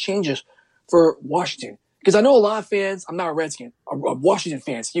on those changes for Washington. Because I know a lot of fans, I'm not a Redskin, a Washington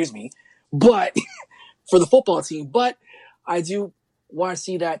fan, excuse me, but for the football team, but I do want to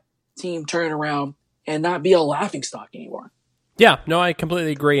see that team turn around and not be a laughingstock anymore. Yeah, no, I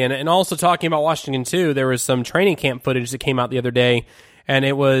completely agree. And also talking about Washington, too, there was some training camp footage that came out the other day, and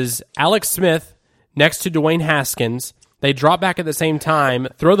it was Alex Smith next to Dwayne Haskins. They drop back at the same time,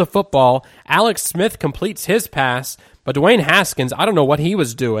 throw the football. Alex Smith completes his pass, but Dwayne Haskins, I don't know what he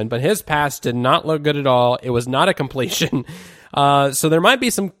was doing, but his pass did not look good at all. It was not a completion. So there might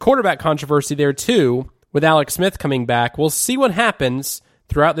be some quarterback controversy there, too, with Alex Smith coming back. We'll see what happens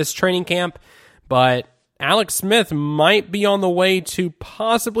throughout this training camp, but Alex Smith might be on the way to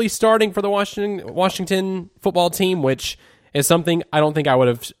possibly starting for the Washington football team, which is something I don't think I would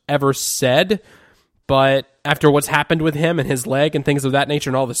have ever said. But after what's happened with him and his leg and things of that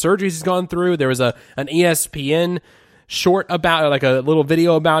nature and all the surgeries he's gone through, there was an ESPN short about it, like a little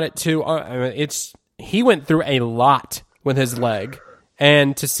video about it too. He went through a lot with his leg,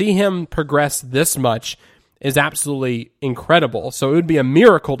 and to see him progress this much is absolutely incredible. So it would be a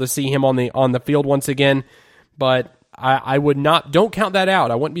miracle to see him on the field once again. But I would not, don't count that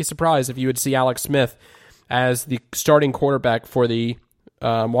out. I wouldn't be surprised if you would see Alex Smith as the starting quarterback for the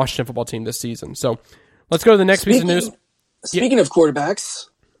Washington football team this season. So let's go to the next piece of news. Speaking of quarterbacks,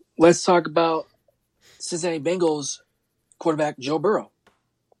 let's talk about Cincinnati Bengals quarterback Joe Burrow.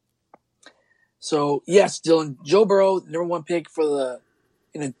 So, yes, Dylan, Joe Burrow, number one pick for the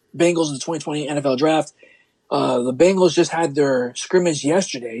Bengals in the 2020 NFL Draft. The Bengals just had their scrimmage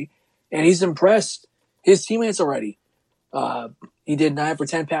yesterday, and he's impressed his teammates already. He did 9 for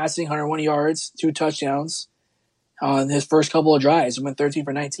 10 passing, 101 yards, 2 touchdowns on his first couple of drives. He went 13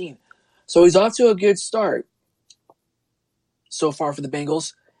 for 19. So he's off to a good start so far for the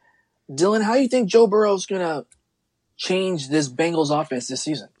Bengals. Dylan, how do you think Joe Burrow's going to change this Bengals offense this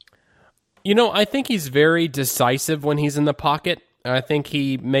season? I think he's very decisive when he's in the pocket. I think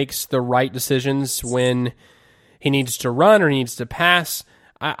he makes the right decisions when he needs to run or needs to pass.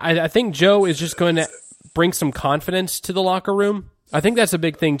 I think Joe is just going to bring some confidence to the locker room. I think that's a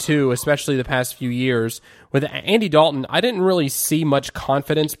big thing too, especially the past few years. With Andy Dalton, I didn't really see much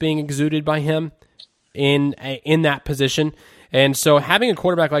confidence being exuded by him in that position. And so having a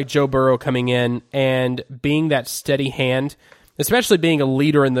quarterback like Joe Burrow coming in and being that steady hand, especially being a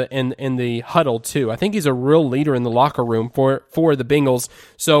leader in the huddle too. I think he's a real leader in the locker room for the Bengals.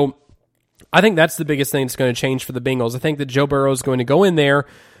 So I think that's the biggest thing that's going to change for the Bengals. I think that Joe Burrow is going to go in there,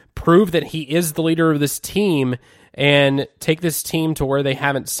 prove that he is the leader of this team, and take this team to where they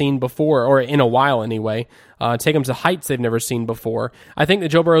haven't seen before, or in a while anyway. Take them to heights they've never seen before. I think that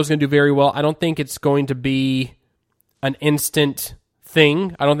Joe Burrow is going to do very well. I don't think it's going to be an instant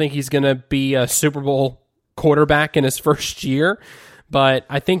thing. I don't think he's going to be a Super Bowl quarterback in his first year, but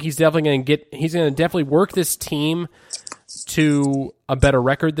I think he's definitely going to definitely work this team to a better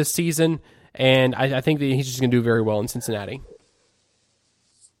record this season, and I think that he's just going to do very well in Cincinnati.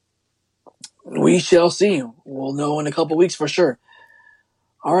 We shall see. We'll know in a couple weeks for sure.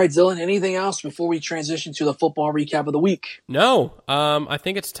 All right, Dylan, anything else before we transition to the football recap of the week? No, I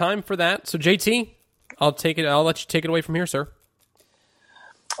think it's time for that. So, JT, I'll let you take it away from here, sir.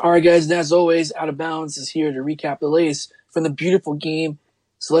 All right, guys, and as always, Out of Bounds is here to recap the latest from the beautiful game.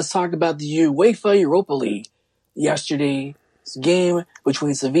 So let's talk about the UEFA Europa League. Yesterday's game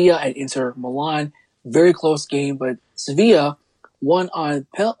between Sevilla and Inter Milan. Very close game, but Sevilla won on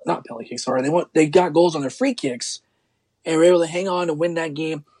not penalty kicks. Sorry, they got goals on their free kicks and were able to hang on to win that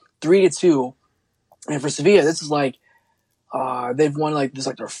game 3-2. And for Sevilla, this is they've won their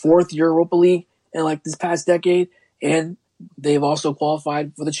 4th Europa League in this past decade, and they've also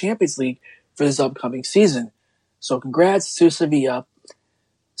qualified for the Champions League for this upcoming season. So congrats to Sevilla.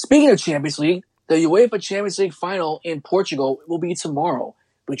 Speaking of Champions League, the UEFA Champions League final in Portugal will be tomorrow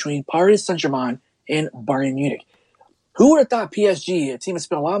between Paris Saint-Germain and Bayern Munich. Who would have thought PSG, a team that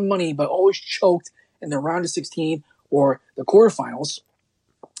spent a lot of money but always choked in the round of 16 or the quarterfinals,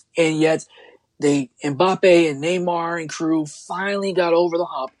 and yet Mbappe and Neymar and crew finally got over the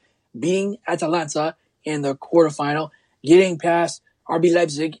hump, beating Atalanta in the quarterfinal, getting past RB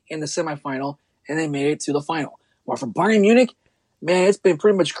Leipzig in the semifinal, and they made it to the final. While for Bayern Munich, man, it's been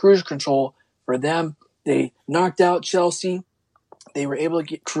pretty much cruise control for them. They knocked out Chelsea. They were able to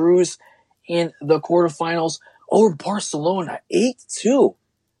get cruise in the quarterfinals over Barcelona, 8-2,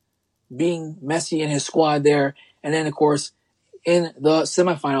 being Messi and his squad there. And then, of course, in the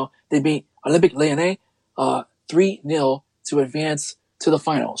semifinal, they beat Olympique Lyonnais 3-0 to advance to the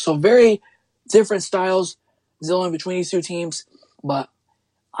final. So very different styles, Dylan, between these two teams. But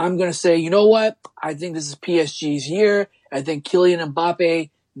I'm going to say, you know what? I think this is PSG's year. I think Kylian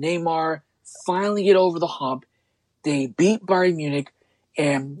Mbappe, Neymar finally get over the hump. They beat Bayern Munich.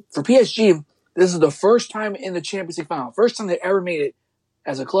 And for PSG, this is the first time in the Champions League final. First time they ever made it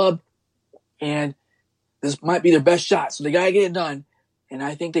as a club. And this might be their best shot. So they got to get it done. And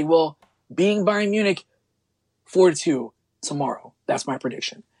I think they will, beating Bayern Munich 4-2 tomorrow. That's my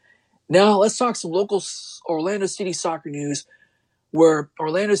prediction. Now let's talk some local Orlando City soccer news, where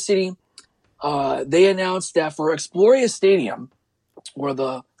Orlando City, they announced that for Exploria Stadium, where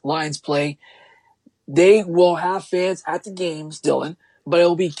the Lions play, they will have fans at the games, Dylan, but it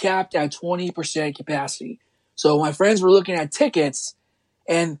will be capped at 20% capacity. So my friends were looking at tickets,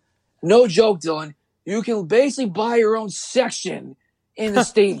 and no joke, Dylan, you can basically buy your own section in the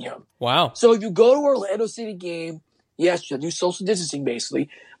stadium. Wow. So if you go to Orlando City game, yes, you'll do social distancing basically,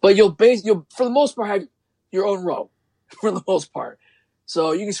 but you'll for the most part have your own row for the most part.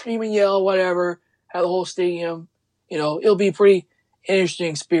 So you can scream and yell, whatever, have the whole stadium. It'll be a pretty interesting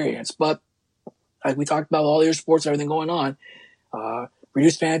experience. But like we talked about all your sports, everything going on,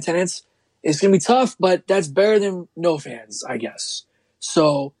 reduced fan attendance, it's going to be tough, but that's better than no fans, I guess.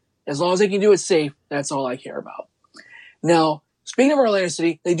 So as long as they can do it safe, that's all I care about. Now, speaking of Orlando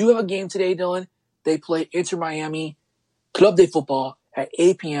City, they do have a game today, Dylan. They play Inter Miami Club de Football at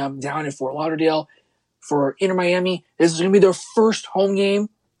 8 p.m. down in Fort Lauderdale. for Inter Miami. This is going to be their first home game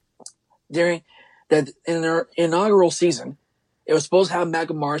in their inaugural season. It was supposed to happen back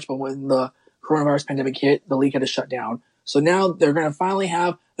in March, but when the coronavirus pandemic hit, the league had to shut down. So now they're going to finally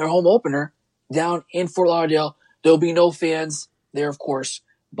have their home opener down in Fort Lauderdale. There'll be no fans there, of course,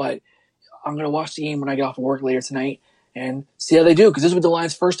 but I'm going to watch the game when I get off of work later tonight and see how they do, because this was the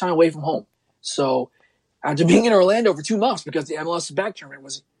Lions' first time away from home. So after being in Orlando for 2 months, because the MLS back tournament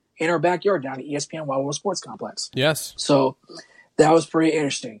was in our backyard down at ESPN Wild World Sports Complex. Yes. So that was pretty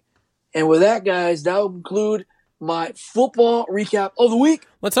interesting. And with that, guys, that will conclude my football recap of the week.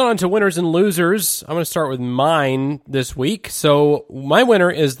 Let's head on to winners and losers. I'm going to start with mine this week. So my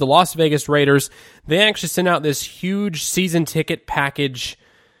winner is the Las Vegas Raiders. They actually sent out this huge season ticket package,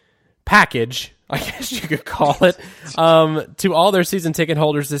 I guess you could call it, to all their season ticket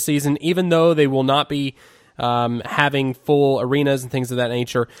holders this season, even though they will not be having full arenas and things of that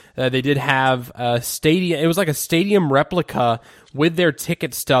nature. They did have a stadium. It was like a stadium replica with their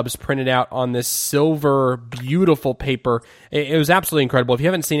ticket stubs printed out on this silver, beautiful paper. It was absolutely incredible. If you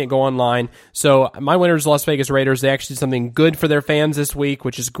haven't seen it, go online. So my winner is Las Vegas Raiders. They actually did something good for their fans this week,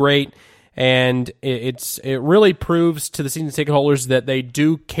 which is great. And it really proves to the season ticket holders that they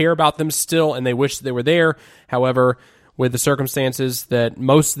do care about them still, and they wish they were there. However, with the circumstances that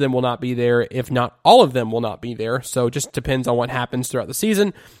most of them will not be there, if not all of them will not be there. So it just depends on what happens throughout the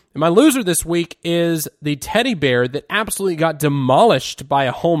season. And my loser this week is the teddy bear that absolutely got demolished by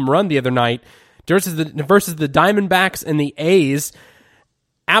a home run the other night versus the Diamondbacks and the A's.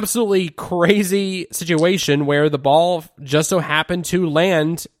 Absolutely crazy situation where the ball just so happened to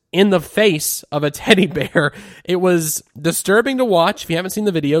land in the face of a teddy bear. It was disturbing to watch. If you haven't seen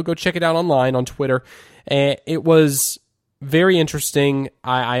the video, go check it out online on Twitter. It was very interesting.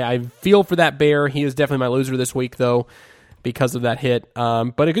 I feel for that bear. He is definitely my loser this week, though, because of that hit.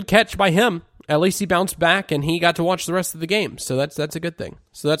 But a good catch by him. At least he bounced back, and he got to watch the rest of the game. So that's a good thing.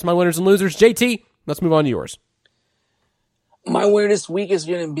 So that's my winners and losers. JT, let's move on to yours. My winner this week is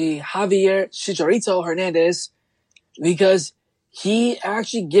going to be Javier Chicharito Hernandez, because he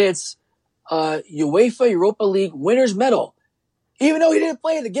actually gets a UEFA Europa League winner's medal, even though he didn't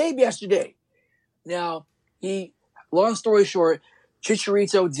play in the game yesterday. Now, long story short,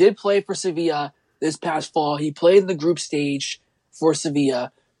 Chicharito did play for Sevilla this past fall. He played in the group stage for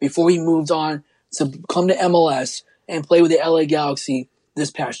Sevilla before he moved on to come to MLS and play with the LA Galaxy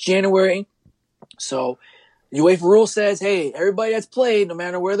this past January. So the UEFA rule says, hey, everybody that's played, no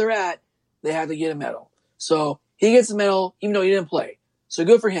matter where they're at, they have to get a medal. So he gets a medal even though he didn't play. So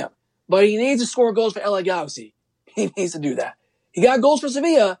good for him. But he needs to score goals for LA Galaxy. He needs to do that. He got goals for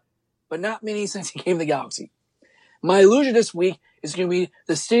Sevilla, but not many since he came to the Galaxy. My loser this week is going to be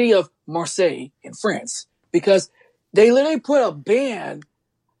the city of Marseille in France, because they literally put a ban,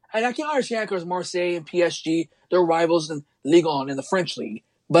 and I can understand because Marseille and PSG, they're rivals in Ligue 1 in the French league,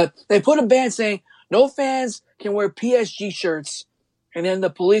 but they put a ban saying no fans can wear PSG shirts, and then the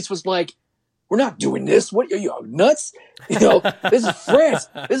police was like, we're not doing this. What are you, nuts? This is France.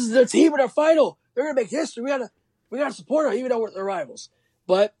 This is their team in our final. They're going to make history. We gotta support them, even though we're their rivals.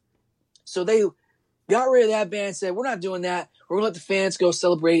 But so they got rid of that ban and said, we're not doing that. We're going to let the fans go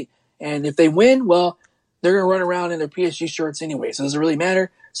celebrate. And if they win, well, they're going to run around in their PSG shirts anyway. So it doesn't really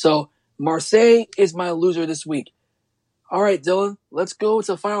matter. So Marseille is my loser this week. All right, Dylan, let's go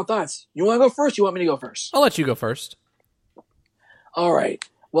to final thoughts. You want to go first? You want me to go first? I'll let you go first. All right.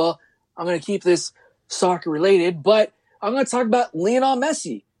 Well, I'm going to keep this soccer related, but I'm going to talk about Lionel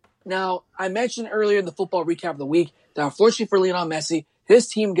Messi. Now, I mentioned earlier in the football recap of the week that unfortunately for Lionel Messi, his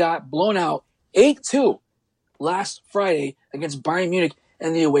team got blown out 8-2 last Friday against Bayern Munich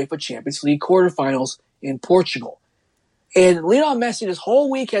in the UEFA Champions League quarterfinals in Portugal. And Lionel Messi this whole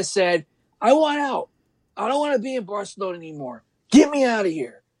week has said, I want out. I don't want to be in Barcelona anymore. Get me out of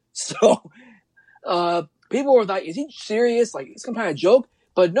here. So people were like, is he serious? Like, it's some kind of joke?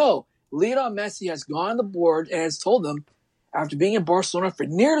 But no, Lionel Messi has gone on the board and has told them, after being in Barcelona for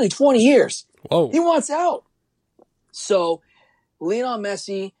nearly 20 years, he wants out. So Lionel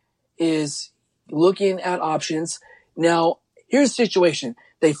Messi is looking at options. Now, here's the situation.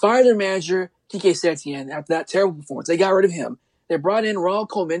 They fired their manager, Quique Setien, after that terrible performance. They got rid of him. They brought in Ronald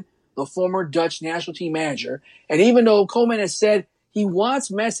Koeman, the former Dutch national team manager. And even though Koeman has said he wants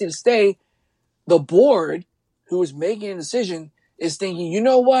Messi to stay, the board, who is making a decision, is thinking, you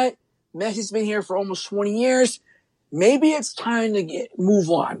know what? Messi's been here for almost 20 years. Maybe it's time to move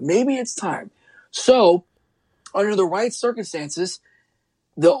on. Maybe it's time. So, under the right circumstances,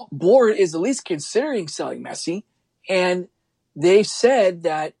 the board is at least considering selling Messi. And they said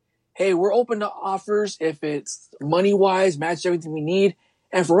that, hey, we're open to offers if it's money-wise, matches everything we need.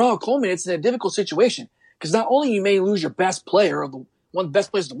 And for Ronald Koeman, it's in a difficult situation because not only you may lose your best player, one of the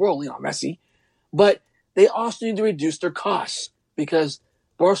best players in the world, Lionel Messi, but they also need to reduce their costs because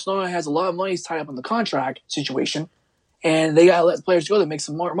Barcelona has a lot of money tied up in the contract situation, and they got to let the players go to make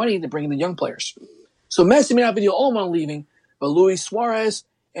some more money to bring in the young players. So Messi may not be the only one leaving, but Luis Suarez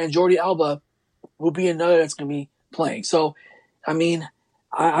and Jordi Alba will be another that's going to be playing. So, I mean,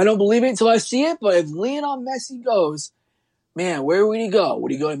 I don't believe it until I see it, but if Lionel Messi goes, man, where would he go?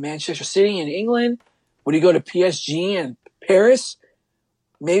 Would he go to Manchester City in England? Would he go to PSG in Paris?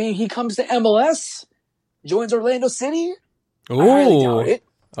 Maybe he comes to MLS, joins Orlando City? Ooh, I highly doubt it.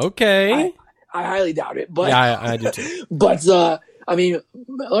 Okay. I highly doubt it. But, yeah, I do too. But, I mean,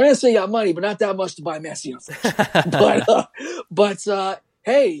 Orlando City got money, but not that much to buy Messi, but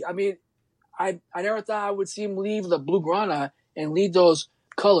hey, I mean, I never thought I would see him leave the Blaugrana and lead those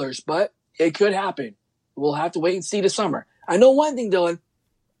colors, but it could happen. We'll have to wait and see this summer. I know one thing, Dylan.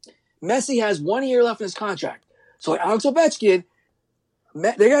 Messi has 1 year left in his contract. So like Alex Ovechkin,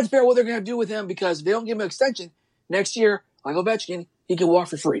 they got to figure out what they're going to do with him because if they don't give him an extension next year, like Ovechkin, he can walk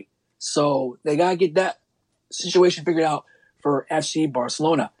for free. So they got to get that situation figured out for FC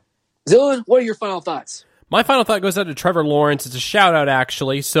Barcelona. Dylan, what are your final thoughts? My final thought goes out to Trevor Lawrence. It's a shout out,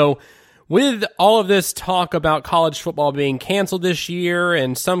 actually. So with all of this talk about college football being canceled this year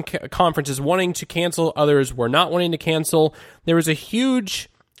and some conferences wanting to cancel, others were not wanting to cancel, there was a huge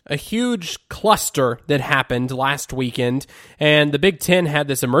cluster that happened last weekend, and the Big Ten had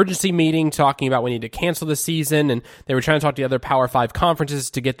this emergency meeting talking about we need to cancel the season, and they were trying to talk to the other Power 5 conferences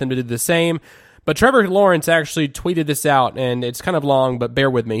to get them to do the same. But Trevor Lawrence actually tweeted this out, and it's kind of long, but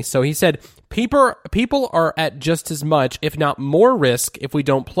bear with me. So he said, people are at just as much, if not more risk if we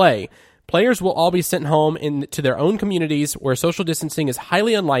don't play. Players will all be sent home to their own communities where social distancing is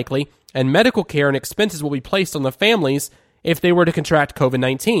highly unlikely, and medical care and expenses will be placed on the families if they were to contract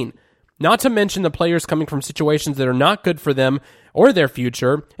COVID-19. Not to mention the players coming from situations that are not good for them or their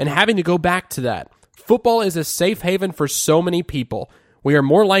future and having to go back to that. Football is a safe haven for so many people. We are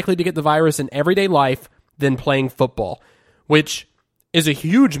more likely to get the virus in everyday life than playing football, which is a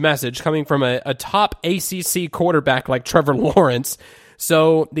huge message coming from a top ACC quarterback like Trevor Lawrence.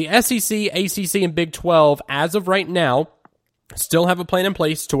 So the SEC, ACC, and Big 12, as of right now, still have a plan in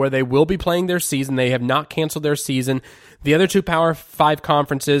place to where they will be playing their season. They have not canceled their season. The other two Power 5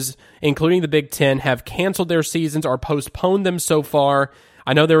 conferences, including the Big Ten, have canceled their seasons or postponed them so far.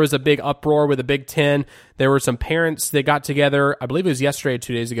 I know there was a big uproar with the Big Ten. There were some parents that got together, I believe it was yesterday or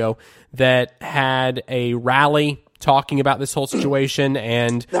 2 days ago, that had a rally talking about this whole situation.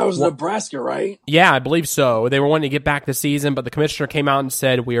 And that was Nebraska, right? Yeah, I believe so. They were wanting to get back the season, but the commissioner came out and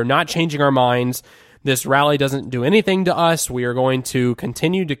said, we are not changing our minds. This rally doesn't do anything to us. We are going to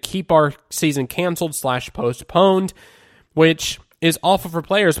continue to keep our season canceled / postponed, which is awful for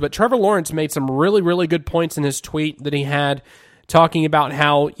players. But Trevor Lawrence made some really, really good points in his tweet that he had, talking about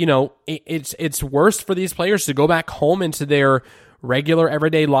how, you know, it's worse for these players to go back home into their regular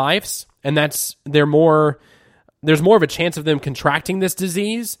everyday lives, and there's more of a chance of them contracting this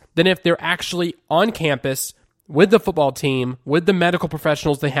disease than if they're actually on campus with the football team, with the medical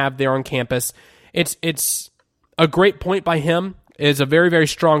professionals they have there on campus. It's a great point by him. It is a very, very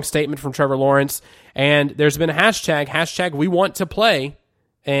strong statement from Trevor Lawrence, and there's been a hashtag we want to play,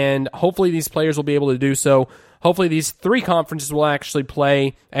 and hopefully these players will be able to do so. Hopefully these three conferences will actually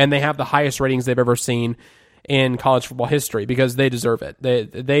play, and they have the highest ratings they've ever seen in college football history because they deserve it.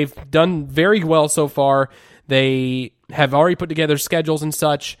 They've done very well so far. They have already put together schedules and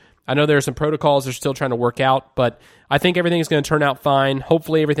such. I know there are some protocols they're still trying to work out, but I think everything is going to turn out fine.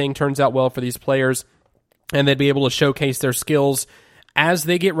 Hopefully everything turns out well for these players, and they'd be able to showcase their skills as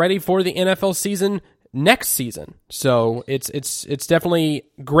they get ready for the NFL season next season. So it's definitely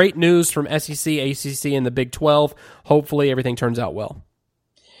great news from SEC, ACC, and the Big 12. Hopefully everything turns out well.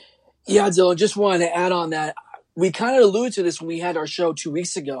 Yeah, Dylan, just wanted to add on that. We kind of alluded to this when we had our show 2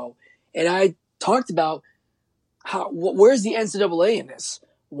 weeks ago, and I talked about where's the NCAA in this?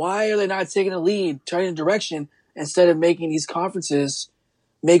 Why are they not taking a lead, turning a direction, instead of making these conferences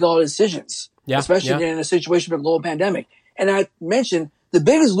make all the decisions? Especially in a situation of a global pandemic. And I mentioned the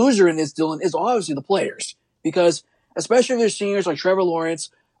biggest loser in this, Dylan, is obviously the players. Because especially if they're seniors like Trevor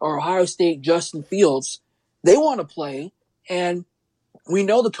Lawrence or Ohio State Justin Fields, they want to play. And we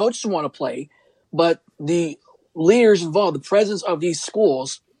know the coaches want to play. But the leaders involved, the presidents of these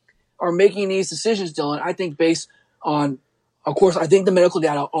schools, are making these decisions, Dylan, I think based on, of course, I think the medical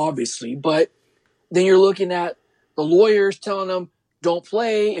data, obviously. But then you're looking at the lawyers telling them, don't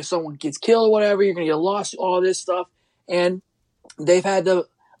play. If someone gets killed or whatever, you're going to get a lawsuit, all this stuff. And they've had to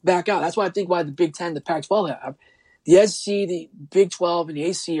back out. That's why I think why the Big Ten, the Pac-12 have. the SEC, the Big 12, and the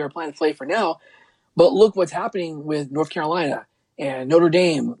ACC are planning to play for now. But look what's happening with North Carolina and Notre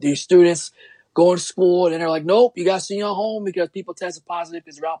Dame. These students going to school, and then they're like, nope, you got to stay at home because people tested positive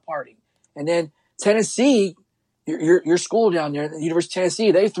because they're out partying. And then Tennessee, your school down there, the University of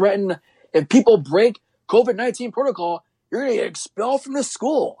Tennessee, they threaten if people break COVID-19 protocol, you're going to get expelled from the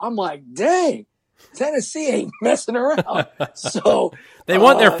school. I'm like, dang, Tennessee ain't messing around. So they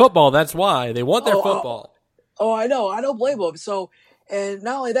want their football. That's why they want their football. I know. I don't blame them. So, and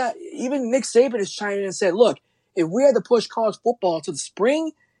not only that, even Nick Saban has chimed in and said, look, if we had to push college football to the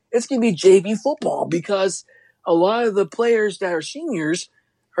spring, it's going to be JV football because a lot of the players that are seniors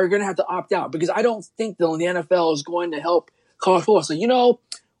are going to have to opt out because I don't think the NFL is going to help college football. So,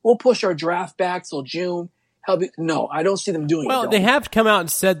 we'll push our draft back till June. No, I don't see them doing it. Well, they have come out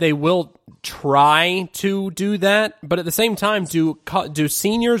and said they will try to do that, but at the same time, do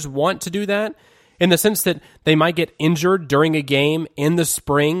seniors want to do that? In the sense that they might get injured during a game in the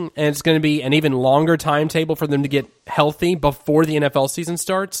spring, and it's going to be an even longer timetable for them to get healthy before the NFL season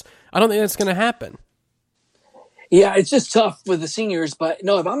starts. I don't think that's going to happen. Yeah, it's just tough with the seniors. But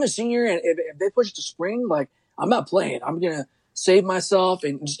no, if I'm a senior and if they push it to spring, like I'm not playing. I'm going to save myself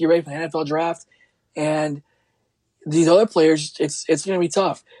and just get ready for the NFL draft. And these other players, it's going to be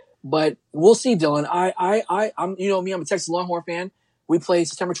tough. But we'll see, Dylan. I'm me. I'm a Texas Longhorn fan. We play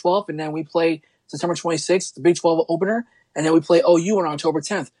September 12th, and then we play September 26th, the Big 12 opener, and then we play OU on October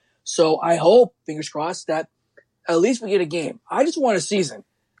 10th. So I hope, fingers crossed, that at least we get a game. I just want a season.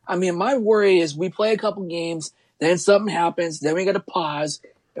 I mean, my worry is we play a couple games, then something happens, then we got to pause,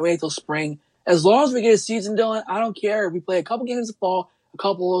 and wait till spring. As long as we get a season, Dylan, I don't care if we play a couple games in the fall, a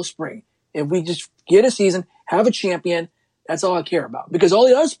couple of spring. If we just get a season, have a champion, that's all I care about. Because all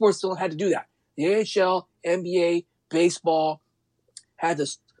the other sports still had to do that. The AHL, NBA, baseball had to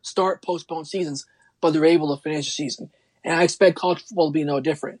start postponed seasons, but they're able to finish the season. And I expect college football to be no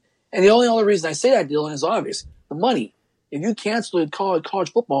different. And the only other reason I say that, Dylan, is obvious. The money. If you cancel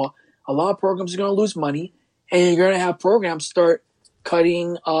college football, a lot of programs are going to lose money, and you're going to have programs start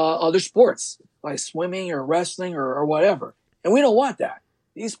cutting other sports, like swimming or wrestling or whatever. And we don't want that.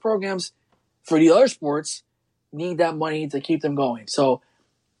 These programs, for the other sports, need that money to keep them going. So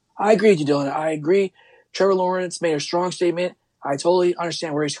I agree with you, Dylan. I agree. Trevor Lawrence made a strong statement. I totally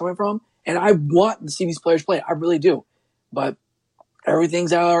understand where he's coming from, and I want to see these players play. I really do. But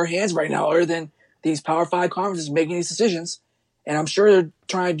everything's out of our hands right now other than these Power 5 conferences making these decisions. And I'm sure they're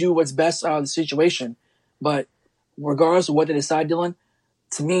trying to do what's best out of the situation. But regardless of what they decide, Dylan,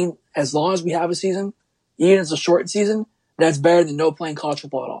 to me, as long as we have a season, even if it's a short season, that's better than no playing college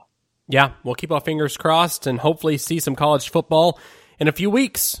football at all. Yeah, we'll keep our fingers crossed and hopefully see some college football in a few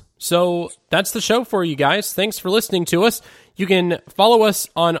weeks. So that's the show for you guys. Thanks for listening to us. You can follow us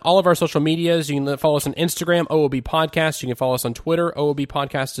on all of our social medias. You can follow us on Instagram, OOB Podcast. You can follow us on Twitter, OOB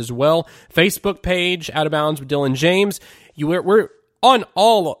Podcast as well. Facebook page, Out of Bounds with Dylan James. We're on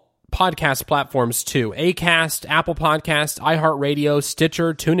all podcast platforms too. Acast, Apple Podcast, iHeartRadio,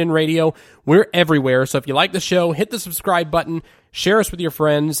 Stitcher, TuneIn Radio. We're everywhere. So if you like the show, hit the subscribe button, share us with your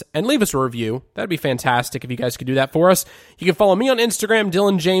friends, and leave us a review. That'd be fantastic if you guys could do that for us. You can follow me on Instagram,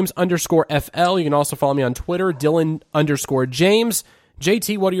 DylanJames_FL. You can also follow me on Twitter, Dylan_James.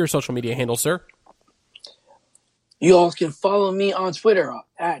 JT, what are your social media handles, sir? You all can follow me on Twitter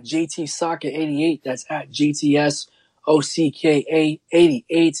at JTSoccer88. That's at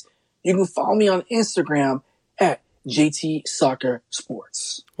JTSOCKA88. You can follow me on Instagram at JT Soccer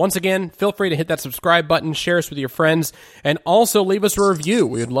Sports. Once again, feel free to hit that subscribe button, share us with your friends, and also leave us a review.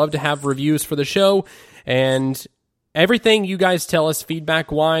 We would love to have reviews for the show, and everything you guys tell us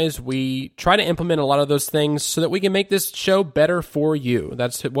feedback-wise, we try to implement a lot of those things so that we can make this show better for you.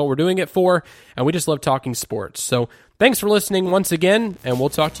 That's what we're doing it for, and we just love talking sports. So thanks for listening once again, and we'll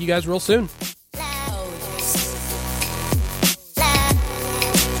talk to you guys real soon.